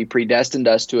 Verse 5, he predestined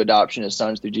us to adoption as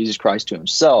sons through Jesus Christ to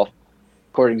himself,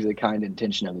 according to the kind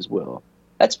intention of his will.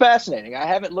 That's fascinating. I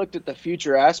haven't looked at the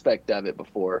future aspect of it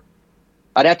before.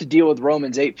 I'd have to deal with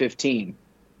Romans 8:15,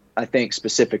 I think,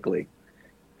 specifically.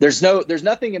 There's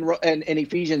nothing in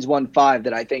Ephesians 1:5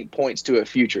 that I think points to a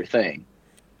future thing.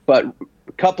 But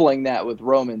coupling that with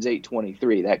Romans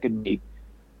 8:23,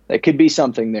 that could be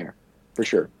something there, for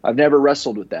sure. I've never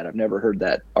wrestled with that. I've never heard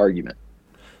that argument.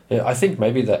 Yeah, I think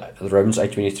maybe the Romans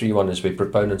 8:23 one is where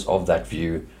proponents of that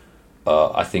view,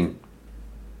 I think,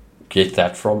 get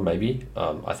that from, maybe.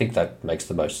 I think that makes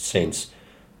the most sense,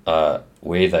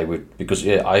 where they would, because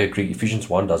I agree, Ephesians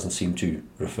 1 doesn't seem to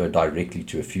refer directly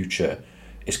to a future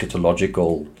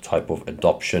eschatological type of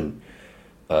adoption,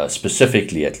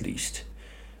 specifically at least.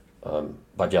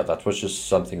 But yeah, that was just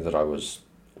something that I was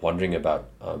wondering about.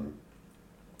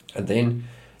 And then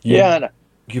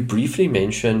you briefly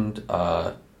mentioned,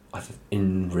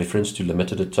 in reference to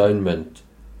limited atonement,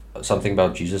 something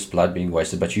about Jesus' blood being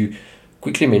wasted, but you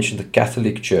quickly mentioned the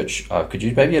Catholic Church. Could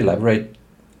you maybe elaborate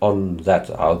on that,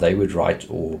 how they would write,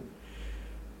 or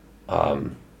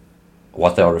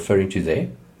what they are referring to there?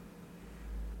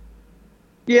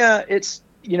 Yeah, it's,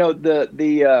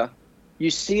 you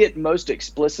see it most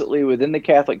explicitly within the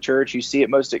Catholic Church. You see it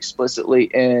most explicitly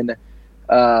in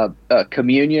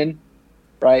communion,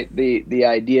 right? The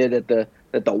idea that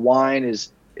the wine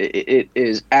is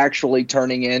actually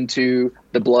turning into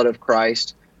the blood of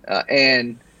Christ,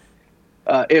 and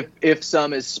if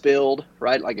some is spilled,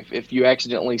 right? Like if you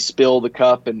accidentally spill the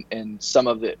cup and some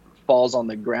of it falls on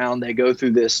the ground, they go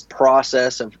through this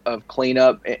process of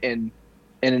cleanup in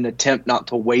an attempt not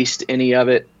to waste any of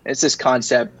it. It's this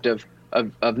concept of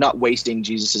not wasting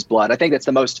Jesus's blood. I think that's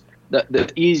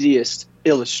the easiest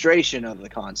illustration of the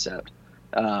concept.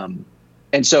 And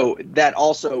so that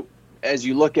also, as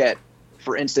you look at,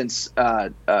 for instance,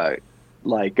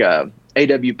 like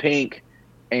A.W. Pink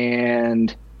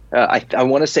and I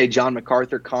want to say John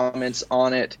MacArthur comments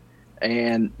on it,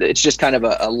 and it's just kind of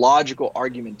a logical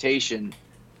argumentation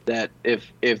that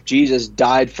if Jesus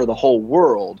died for the whole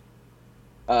world,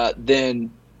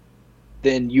 then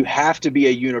you have to be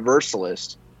a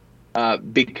universalist,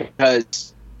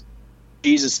 because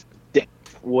Jesus' death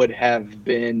would have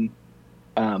been,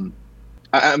 I'm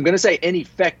going to say,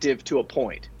 ineffective to a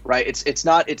point, right? It's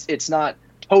not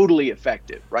totally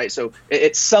effective, right? So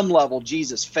at some level,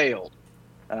 Jesus failed.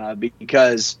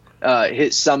 Because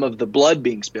some of the blood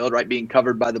being spilled, right, being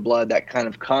covered by the blood, that kind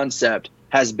of concept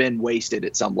has been wasted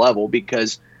at some level,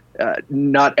 because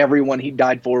not everyone he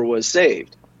died for was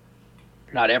saved.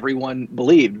 Not everyone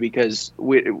believed, because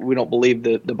we don't believe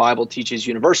the Bible teaches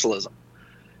universalism,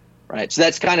 right? So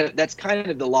that's kind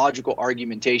of the logical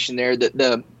argumentation there.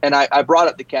 And I brought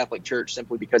up the Catholic Church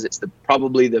simply because it's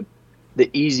probably the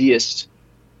easiest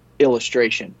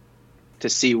illustration to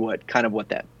see what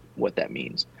that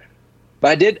means.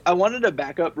 But I wanted to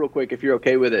back up real quick, if you're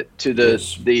okay with it, to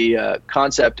the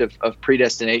concept of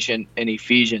predestination in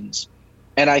Ephesians.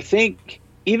 And I think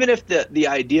even if the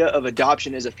idea of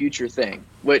adoption is a future thing,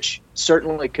 which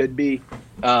certainly could be,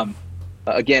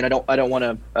 again, I don't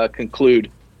want to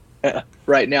conclude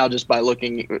right now just by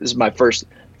looking. This is my first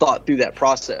thought through that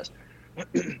process.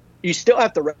 You still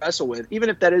have to wrestle with, even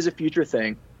if that is a future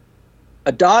thing,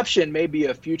 adoption may be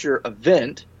a future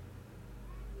event.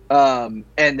 And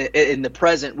in the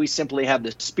present, we simply have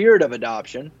the spirit of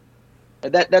adoption.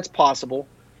 That's possible,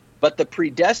 but the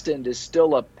predestined is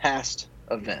still a past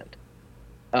event.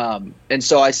 And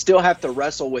so I still have to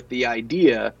wrestle with the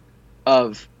idea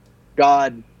of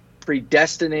God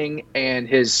predestining and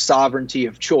his sovereignty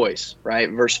of choice, right?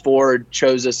 Verse 4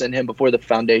 chose us in him before the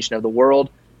foundation of the world.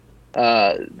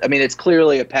 It's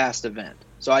clearly a past event.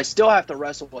 So I still have to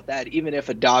wrestle with that, even if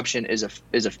adoption is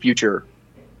a future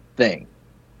thing.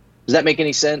 Does that make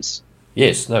any sense?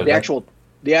 Yes. No. The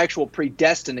actual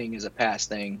predestining is a past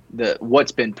thing.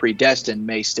 What's been predestined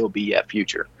may still be yet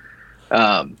future.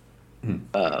 But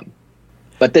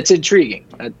that's intriguing.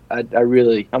 I'm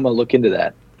gonna look into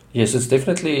that. Yes, it's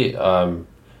definitely.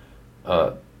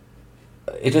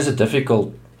 It is a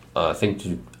difficult thing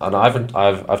to, and I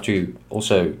have to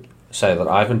also say that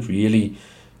I haven't really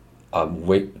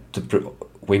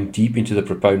went deep into the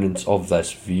proponents of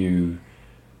this view,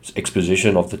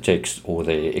 exposition of the text or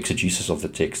the exegesis of the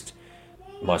text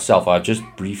myself. I just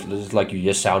briefly, it's like you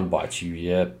hear sound bites, you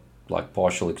hear like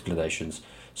partial explanations.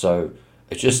 So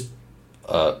it's just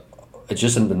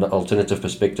an alternative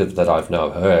perspective that I've now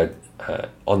heard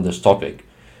on this topic,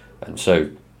 and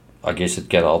so I guess it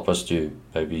can help us to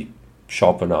maybe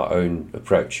sharpen our own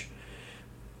approach.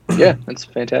 Yeah, that's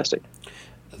fantastic.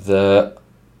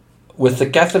 With the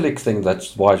Catholic thing,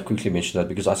 that's why I quickly mentioned that,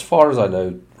 because as far as I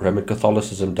know, Roman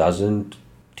Catholicism doesn't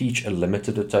teach a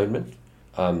limited atonement.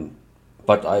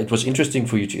 But it was interesting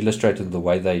for you to illustrate in the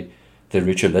way the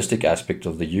ritualistic aspect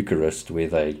of the Eucharist, where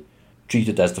they treat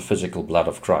it as the physical blood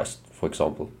of Christ, for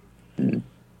example.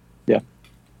 Yeah.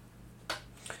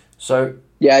 So.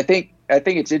 Yeah, I think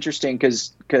it's interesting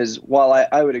because while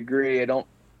I would agree, I don't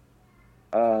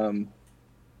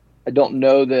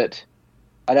know that.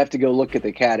 I'd have to go look at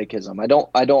the catechism. I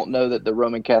don't know that the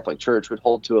Roman Catholic Church would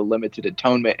hold to a limited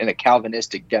atonement in a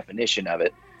Calvinistic definition of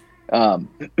it. But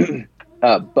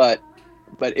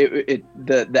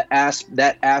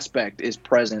that aspect is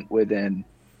present within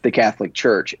the Catholic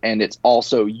Church, and it's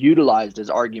also utilized as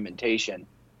argumentation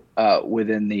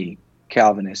within the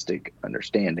Calvinistic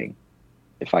understanding,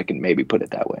 if I can maybe put it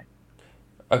that way.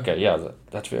 Okay, yeah,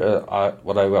 that's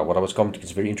what I was commenting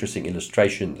is a very interesting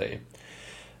illustration there.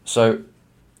 So.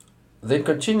 Then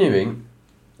continuing,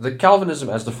 the Calvinism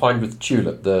as defined with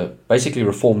Tulip, the basically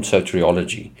Reformed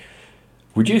soteriology,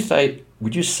 would you say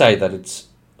that it's,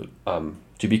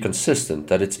 to be consistent,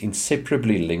 that it's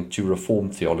inseparably linked to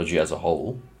Reformed theology as a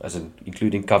whole, as in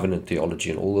including covenant theology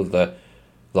and all of the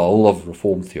whole of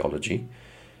Reformed theology?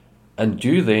 And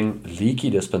do then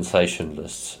leaky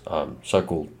dispensationalists,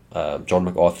 so-called John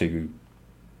MacArthur, who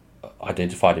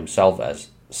identified himself as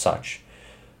such,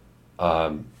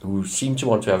 who seem to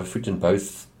want to have a foot in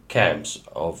both camps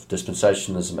of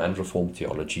dispensationalism and Reformed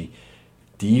theology,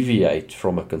 deviate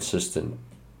from a consistent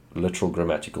literal,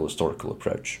 grammatical, historical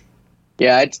approach?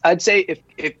 Yeah, I'd say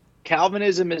if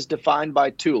Calvinism is defined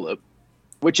by Tulip,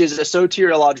 which is a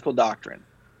soteriological doctrine,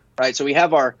 right? So we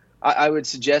have I would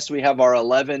suggest we have our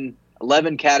 11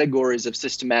 categories of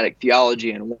systematic theology,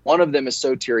 and one of them is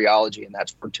soteriology, and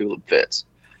that's where Tulip fits.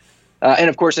 And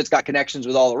of course, it's got connections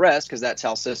with all the rest because that's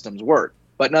how systems work.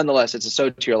 But nonetheless, it's a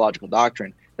soteriological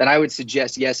doctrine. Then I would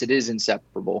suggest, yes, it is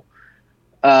inseparable.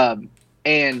 And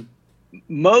I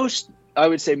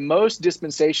would say most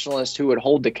dispensationalists who would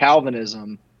hold to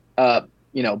Calvinism,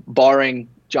 barring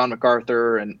John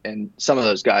MacArthur and some of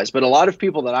those guys, but a lot of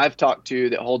people that I've talked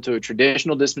to that hold to a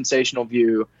traditional dispensational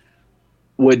view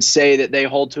would say that they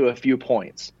hold to a few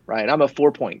points, right? I'm a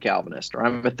 4-point Calvinist, or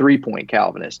I'm a 3-point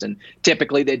Calvinist, and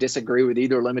typically they disagree with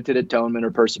either limited atonement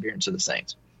or perseverance of the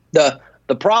saints. The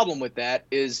problem with that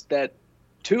is that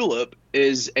Tulip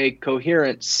is a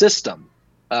coherent system.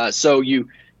 So you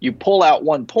pull out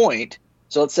 1 point.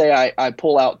 So let's say I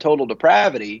pull out total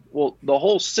depravity. Well, the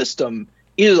whole system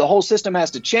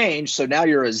has to change. So now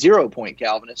you're a 0-point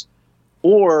Calvinist,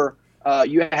 or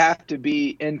you have to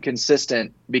be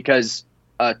inconsistent because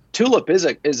Tulip is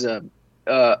a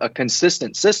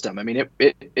consistent system. I mean,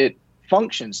 it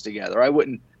functions together. I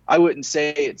wouldn't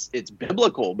say it's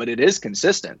biblical, but it is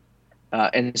consistent.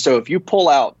 And so if you pull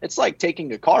out, it's like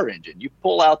taking a car engine. You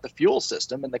pull out the fuel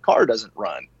system and the car doesn't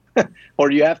run,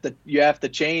 or you have to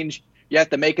change. You have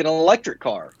to make it an electric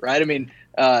car, right? I mean,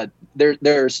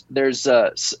 there's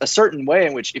a certain way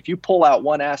in which if you pull out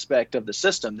one aspect of the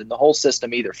system, then the whole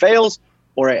system either fails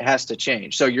or it has to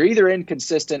change. So you're either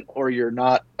inconsistent or you're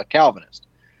not a Calvinist.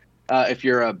 If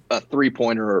you're a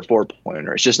 3-pointer or a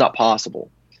 4-pointer, it's just not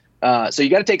possible. So you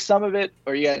got to take some of it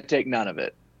or you got to take none of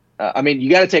it. You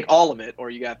got to take all of it or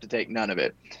you have to take none of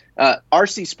it.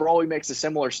 R.C. Sproul makes a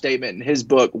similar statement in his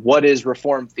book, What is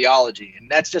Reformed Theology? And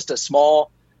that's just a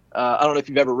small, I don't know if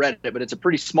you've ever read it, but it's a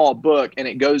pretty small book, and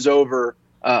it goes over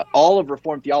all of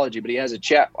Reformed theology, but he has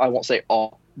I won't say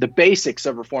all, the basics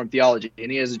of Reformed theology, and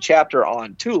he has a chapter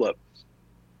on Tulip.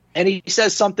 And he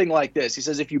says something like this. He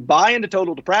says, if you buy into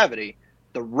total depravity,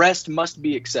 the rest must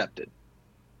be accepted.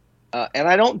 And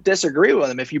I don't disagree with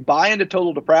him. If you buy into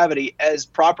total depravity as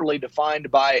properly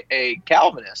defined by a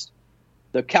Calvinist,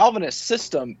 the Calvinist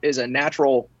system is a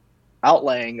natural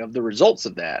outlaying of the results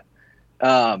of that.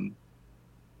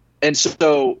 And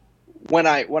so when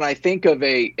I think of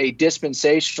a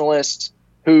dispensationalist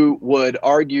who would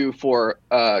argue for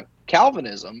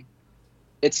Calvinism,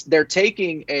 they're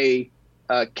taking a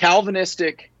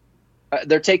Calvinistic,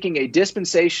 they're taking a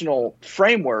dispensational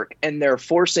framework and they're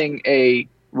forcing a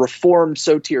Reformed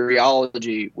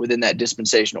soteriology within that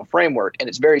dispensational framework, and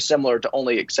it's very similar to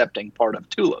only accepting part of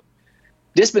tulip.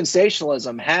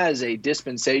 Dispensationalism has a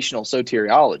dispensational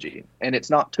soteriology, and it's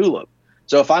not tulip.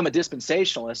 So if I'm a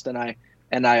dispensationalist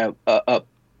and I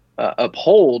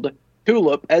uphold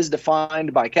tulip as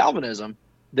defined by Calvinism,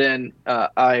 then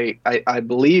I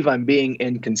believe I'm being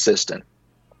inconsistent.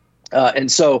 And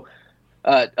so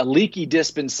a leaky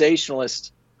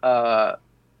dispensationalist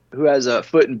who has a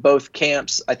foot in both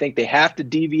camps, I think they have to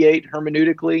deviate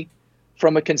hermeneutically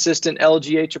from a consistent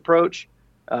LGH approach,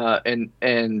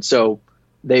 and so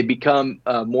they become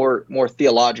more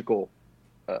theological,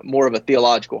 more of a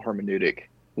theological hermeneutic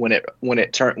when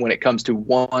it comes to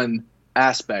one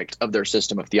aspect of their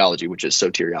system of theology, which is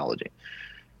soteriology.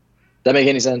 Does that make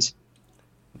any sense?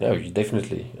 No,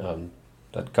 definitely.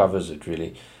 That covers it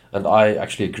really, and I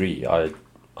actually agree.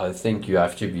 I think you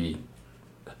have to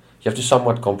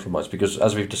somewhat compromise, because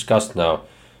as we've discussed now,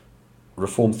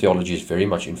 Reformed theology is very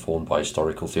much informed by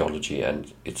historical theology,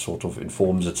 and it sort of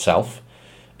informs itself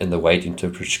in the way it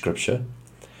interprets Scripture.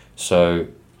 So,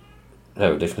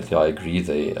 no, definitely I agree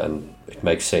there, and it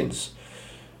makes sense.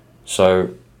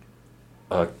 So,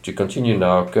 to continue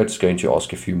now, Kurt's going to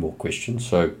ask a few more questions.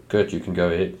 So, Kurt, you can go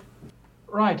ahead.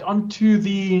 Right, on to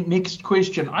the next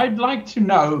question. I'd like to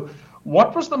know,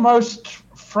 what was the most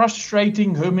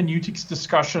frustrating hermeneutics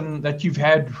discussion that you've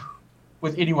had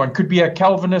with anyone? Could be a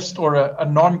Calvinist or a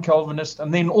non-Calvinist,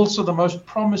 and then also the most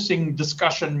promising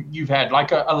discussion you've had,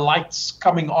 like a lights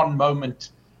coming on moment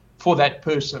for that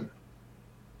person.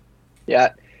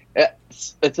 Yeah,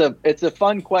 it's a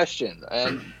fun question,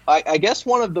 and I guess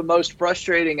one of the most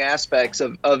frustrating aspects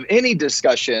of any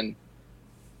discussion,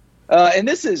 and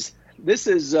this is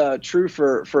true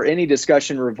for any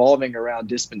discussion revolving around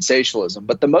dispensationalism,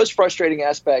 but the most frustrating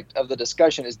aspect of the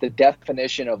discussion is the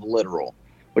definition of literal,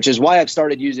 which is why I've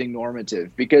started using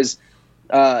normative, because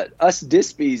us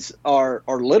dispies are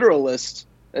literalists.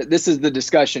 This is the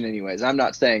discussion anyways. I'm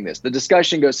not saying this. The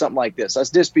discussion goes something like this. Us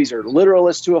dispies are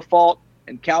literalists to a fault,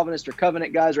 and Calvinist or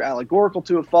covenant guys are allegorical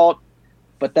to a fault,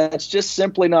 but that's just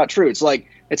simply not true. It's like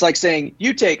saying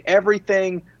you take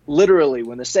everything literally.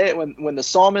 When the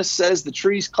psalmist says the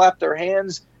trees clap their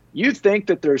hands, you think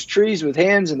that there's trees with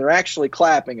hands and they're actually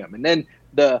clapping them. And then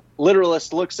the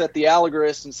literalist looks at the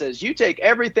allegorist and says, you take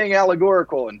everything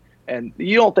allegorical and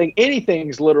you don't think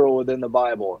anything's literal within the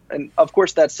Bible. And of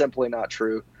course, that's simply not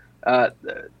true.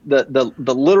 The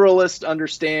literalist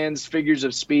understands figures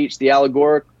of speech. The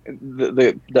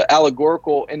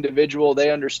allegorical individual,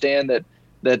 they understand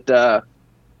that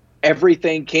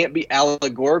everything can't be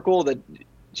allegorical. That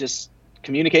just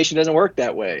communication doesn't work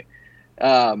that way.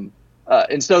 And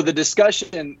so the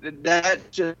discussion,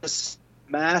 that just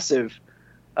massive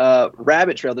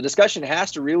rabbit trail, the discussion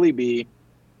has to really be,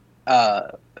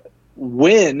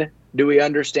 when do we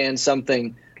understand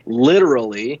something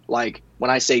literally? Like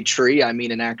when I say tree, I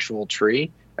mean an actual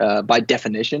tree, by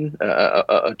definition,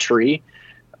 a tree.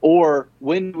 Or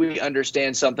when do we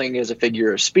understand something as a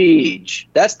figure of speech?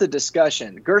 That's the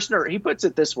discussion. Gerstner, he puts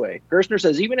it this way. Gerstner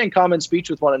says, even in common speech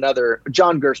with one another,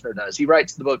 John Gerstner does. He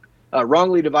writes the book,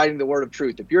 Wrongly Dividing the Word of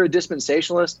Truth. If you're a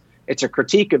dispensationalist, it's a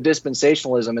critique of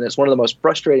dispensationalism, and it's one of the most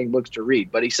frustrating books to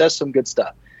read. But he says some good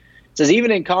stuff. It says,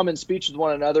 even in common speech with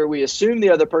one another, we assume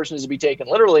the other person is to be taken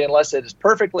literally unless it is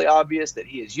perfectly obvious that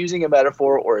he is using a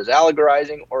metaphor or is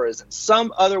allegorizing or is in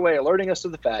some other way alerting us to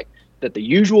the fact that the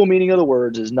usual meaning of the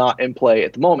words is not in play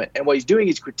at the moment. And what he's doing,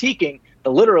 he's critiquing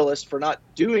the literalist for not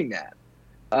doing that.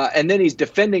 And then he's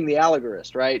defending the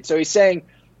allegorist, right? So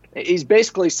he's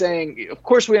basically saying, of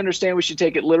course we understand we should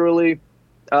take it literally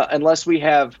unless we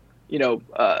have,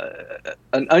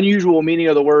 an unusual meaning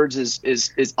of the words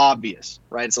is obvious,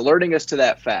 right? It's alerting us to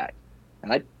that fact.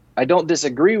 And I don't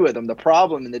disagree with him. The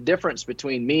problem and the difference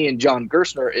between me and John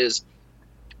Gerstner is,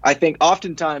 I think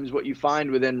oftentimes what you find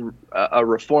within a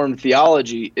Reformed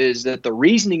theology is that the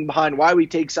reasoning behind why we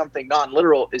take something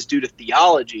non-literal is due to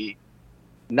theology,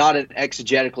 not an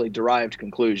exegetically derived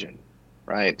conclusion,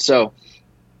 right? So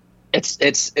it's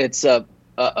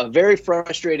a very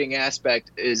frustrating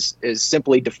aspect is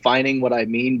simply defining what I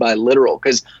mean by literal,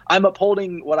 because I'm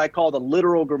upholding what I call the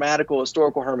literal grammatical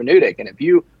historical hermeneutic, and if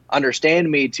you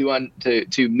understand me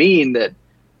to mean that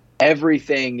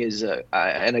everything is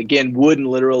and again, wooden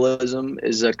literalism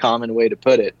is a common way to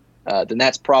put it, then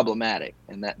that's problematic,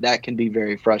 and that can be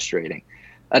very frustrating.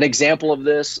 An example of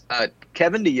this,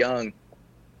 Kevin DeYoung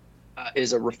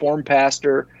is a Reformed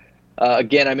pastor.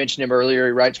 Again, I mentioned him earlier.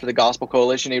 He writes for the Gospel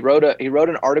Coalition. He wrote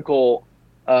an article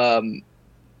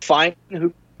finding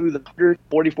who the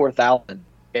 144,000.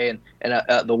 Okay,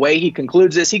 and the way he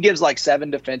concludes this, he gives like 7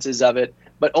 defenses of it,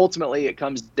 but ultimately it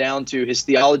comes down to his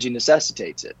theology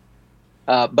necessitates it.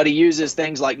 But he uses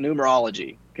things like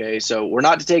numerology. Okay, so we're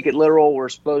not to take it literal. We're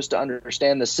supposed to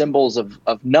understand the symbols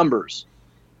of numbers.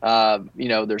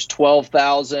 There's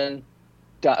 12,000.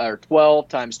 Or 12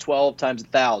 times 12 times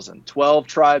 1,000, 12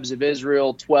 tribes of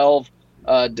Israel, 12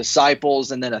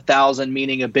 disciples, and then 1,000,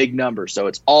 meaning a big number. So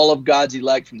it's all of God's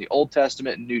elect from the Old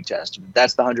Testament and New Testament.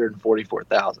 That's the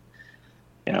 144,000.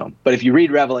 But if you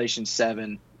read Revelation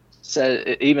 7,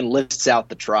 it even lists out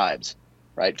the tribes,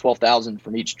 right? 12,000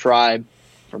 from each tribe,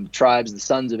 from the tribes of the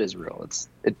sons of Israel.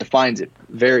 It defines it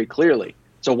very clearly.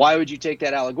 So why would you take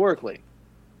that allegorically?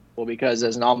 Well, because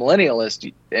as an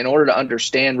amillennialist, in order to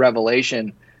understand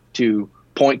Revelation to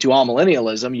point to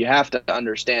amillennialism, you have to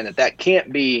understand that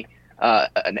can't be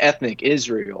an ethnic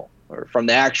Israel or from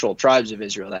the actual tribes of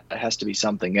Israel. That has to be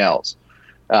something else.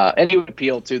 And he would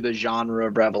appeal to the genre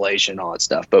of Revelation, all that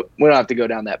stuff. But we don't have to go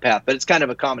down that path. But it's kind of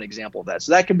a common example of that.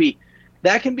 So that can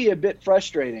be a bit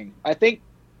frustrating. I think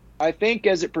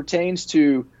as it pertains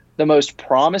to the most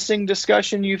promising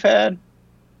discussion you've had,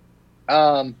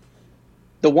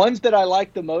 the ones that I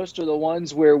like the most are the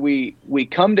ones where we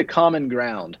come to common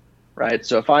ground, right?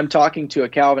 So if I'm talking to a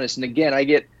Calvinist, and again,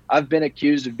 I've been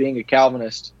accused of being a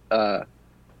Calvinist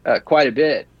quite a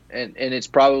bit, and it's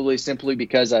probably simply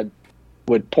because I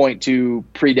would point to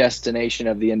predestination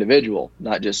of the individual,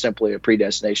 not just simply a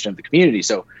predestination of the community.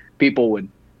 So people would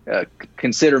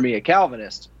consider me a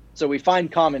Calvinist. So we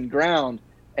find common ground,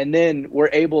 and then we're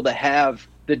able to have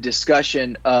the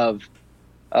discussion of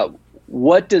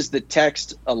what does the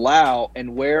text allow,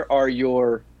 and where are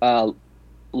your where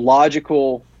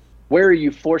are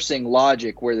you forcing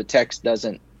logic where the text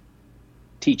doesn't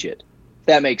teach it? If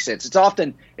that makes sense.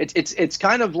 It's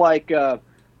kind of like the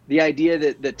idea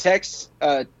that the text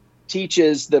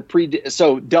teaches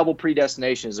so double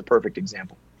predestination is a perfect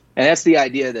example. And that's the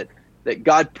idea that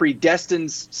God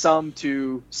predestines some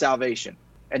to salvation.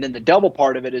 And then the double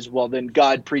part of it is, well, then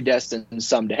God predestines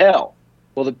some to hell.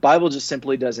 Well, the Bible just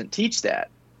simply doesn't teach that.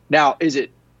 Now, is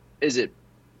it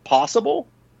possible?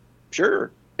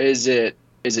 Sure. Is it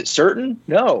certain?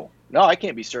 No, I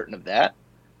can't be certain of that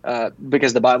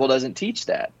because the Bible doesn't teach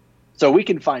that. So we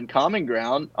can find common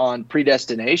ground on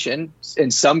predestination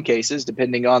in some cases,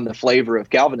 depending on the flavor of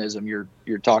Calvinism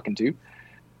you're talking to.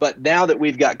 But now that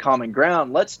we've got common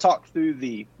ground, let's talk through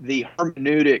the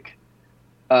hermeneutic,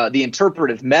 the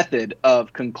interpretive method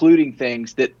of concluding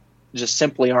things that just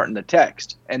simply aren't in the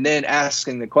text, and then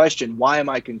asking the question, why am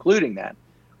I concluding that?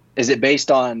 Is it based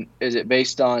on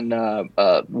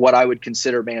what I would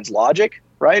consider man's logic,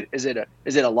 right? Is it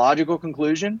a logical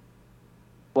conclusion?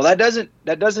 Well, that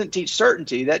doesn't teach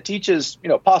certainty. That teaches,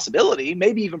 possibility,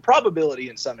 maybe even probability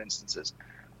in some instances.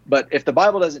 But if the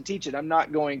Bible doesn't teach it, I'm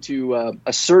not going to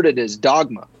assert it as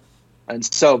dogma. And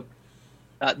so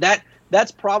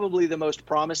that's probably the most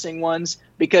promising ones,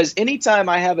 because anytime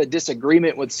I have a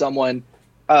disagreement with someone,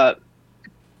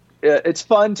 it's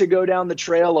fun to go down the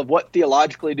trail of what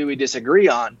theologically do we disagree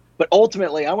on. But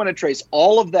ultimately, I want to trace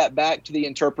all of that back to the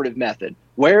interpretive method.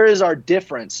 Where is our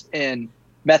difference in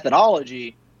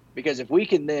methodology? Because if we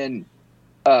can then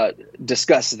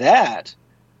discuss that,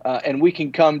 and we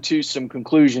can come to some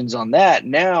conclusions on that,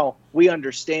 now we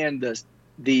understand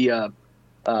the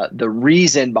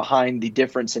reason behind the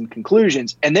difference in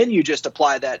conclusions, and then you just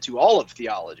apply that to all of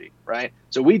theology, right?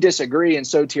 So we disagree in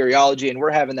soteriology, and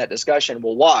we're having that discussion.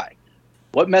 Well, why?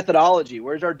 What methodology?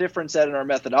 Where's our difference in our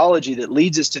methodology that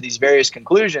leads us to these various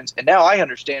conclusions? And now I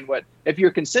understand if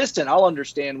you're consistent, I'll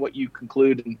understand what you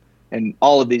conclude in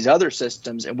all of these other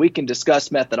systems, and we can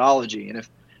discuss methodology. And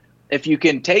if you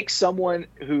can take someone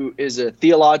who is a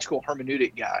theological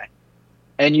hermeneutic guy,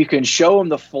 and you can show them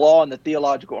the flaw in the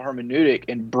theological hermeneutic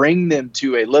and bring them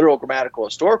to a literal, grammatical,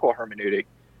 historical hermeneutic,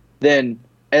 then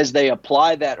as they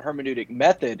apply that hermeneutic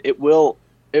method, it will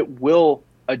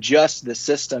adjust the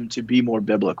system to be more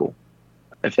biblical,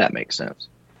 if that makes sense.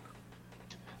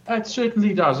 It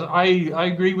certainly does. I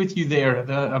agree with you there.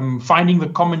 The finding the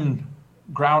common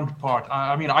ground part.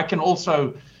 I mean, I can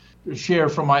also share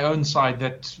from my own side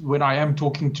that when I am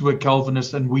talking to a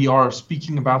Calvinist and we are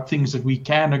speaking about things that we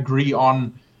can agree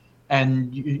on,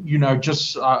 and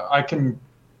I can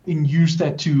use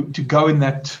that to go in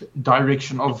that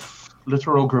direction of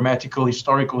literal, grammatical,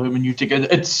 historical hermeneutic.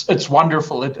 It's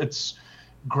wonderful. It's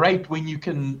great when you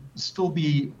can still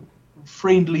be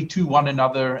friendly to one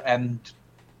another and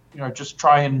just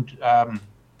try and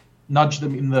nudge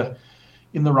them in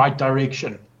in the right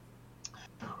direction.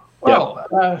 Well,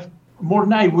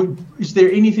 Mornay, is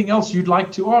there anything else you'd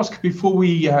like to ask before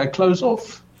we close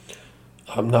off?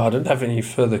 No, I don't have any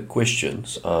further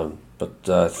questions.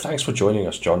 But thanks for joining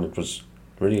us, John. It was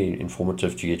really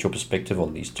informative to get your perspective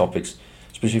on these topics,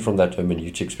 especially from that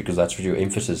hermeneutics, because that's what your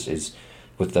emphasis is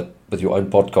with your own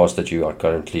podcast that you are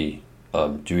currently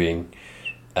doing.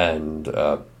 And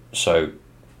so,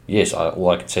 yes, all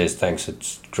I can say is thanks.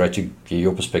 It's great to hear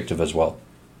your perspective as well.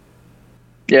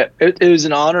 Yeah, it was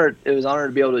an honor. It was an honor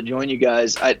to be able to join you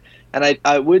guys.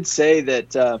 I would say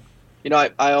that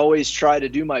I always try to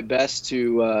do my best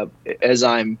to as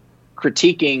I'm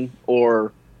critiquing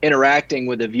or interacting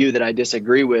with a view that I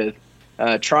disagree with,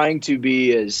 trying to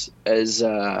be as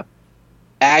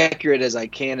accurate as I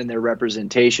can in their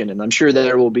representation. And I'm sure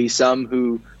there will be some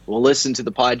who will listen to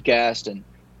the podcast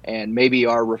and maybe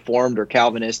are Reformed or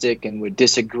Calvinistic and would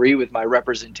disagree with my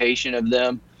representation of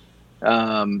them.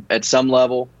 At some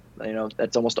level,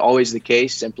 that's almost always the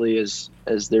case, simply as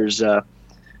there's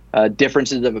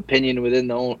differences of opinion within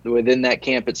that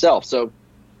camp itself. So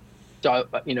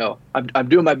I'm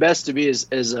doing my best to be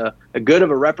as a good of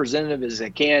a representative as I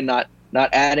can, not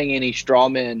adding any straw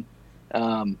men.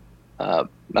 I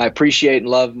appreciate and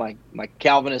love my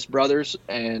Calvinist brothers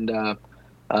and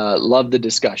love the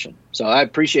discussion. So I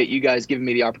appreciate you guys giving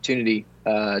me the opportunity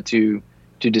to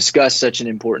discuss such an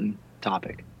important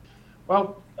topic.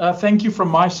 Well, thank you from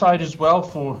my side as well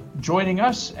for joining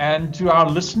us. And to our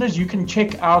listeners, you can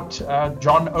check out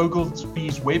John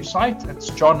Oglesby's website. It's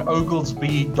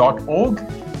johnoglesby.org.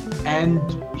 And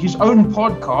his own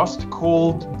podcast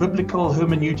called Biblical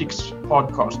Hermeneutics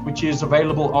Podcast, which is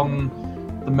available on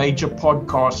the major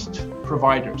podcast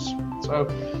providers. So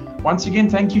once again,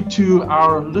 thank you to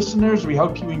our listeners. We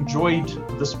hope you enjoyed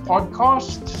this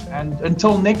podcast. And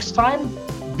until next time,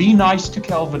 be nice to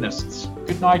Calvinists.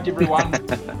 Good night, everyone.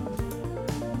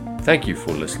 Thank you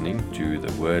for listening to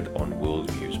the Word on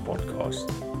Worldviews podcast.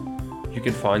 You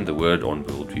can find the Word on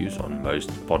Worldviews on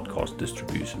most podcast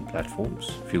distribution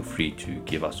platforms. Feel free to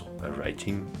give us a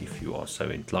rating if you are so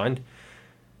inclined.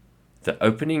 The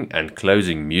opening and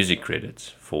closing music credits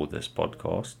for this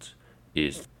podcast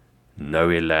is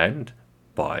Nowhere Land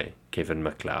by Kevin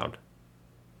MacLeod.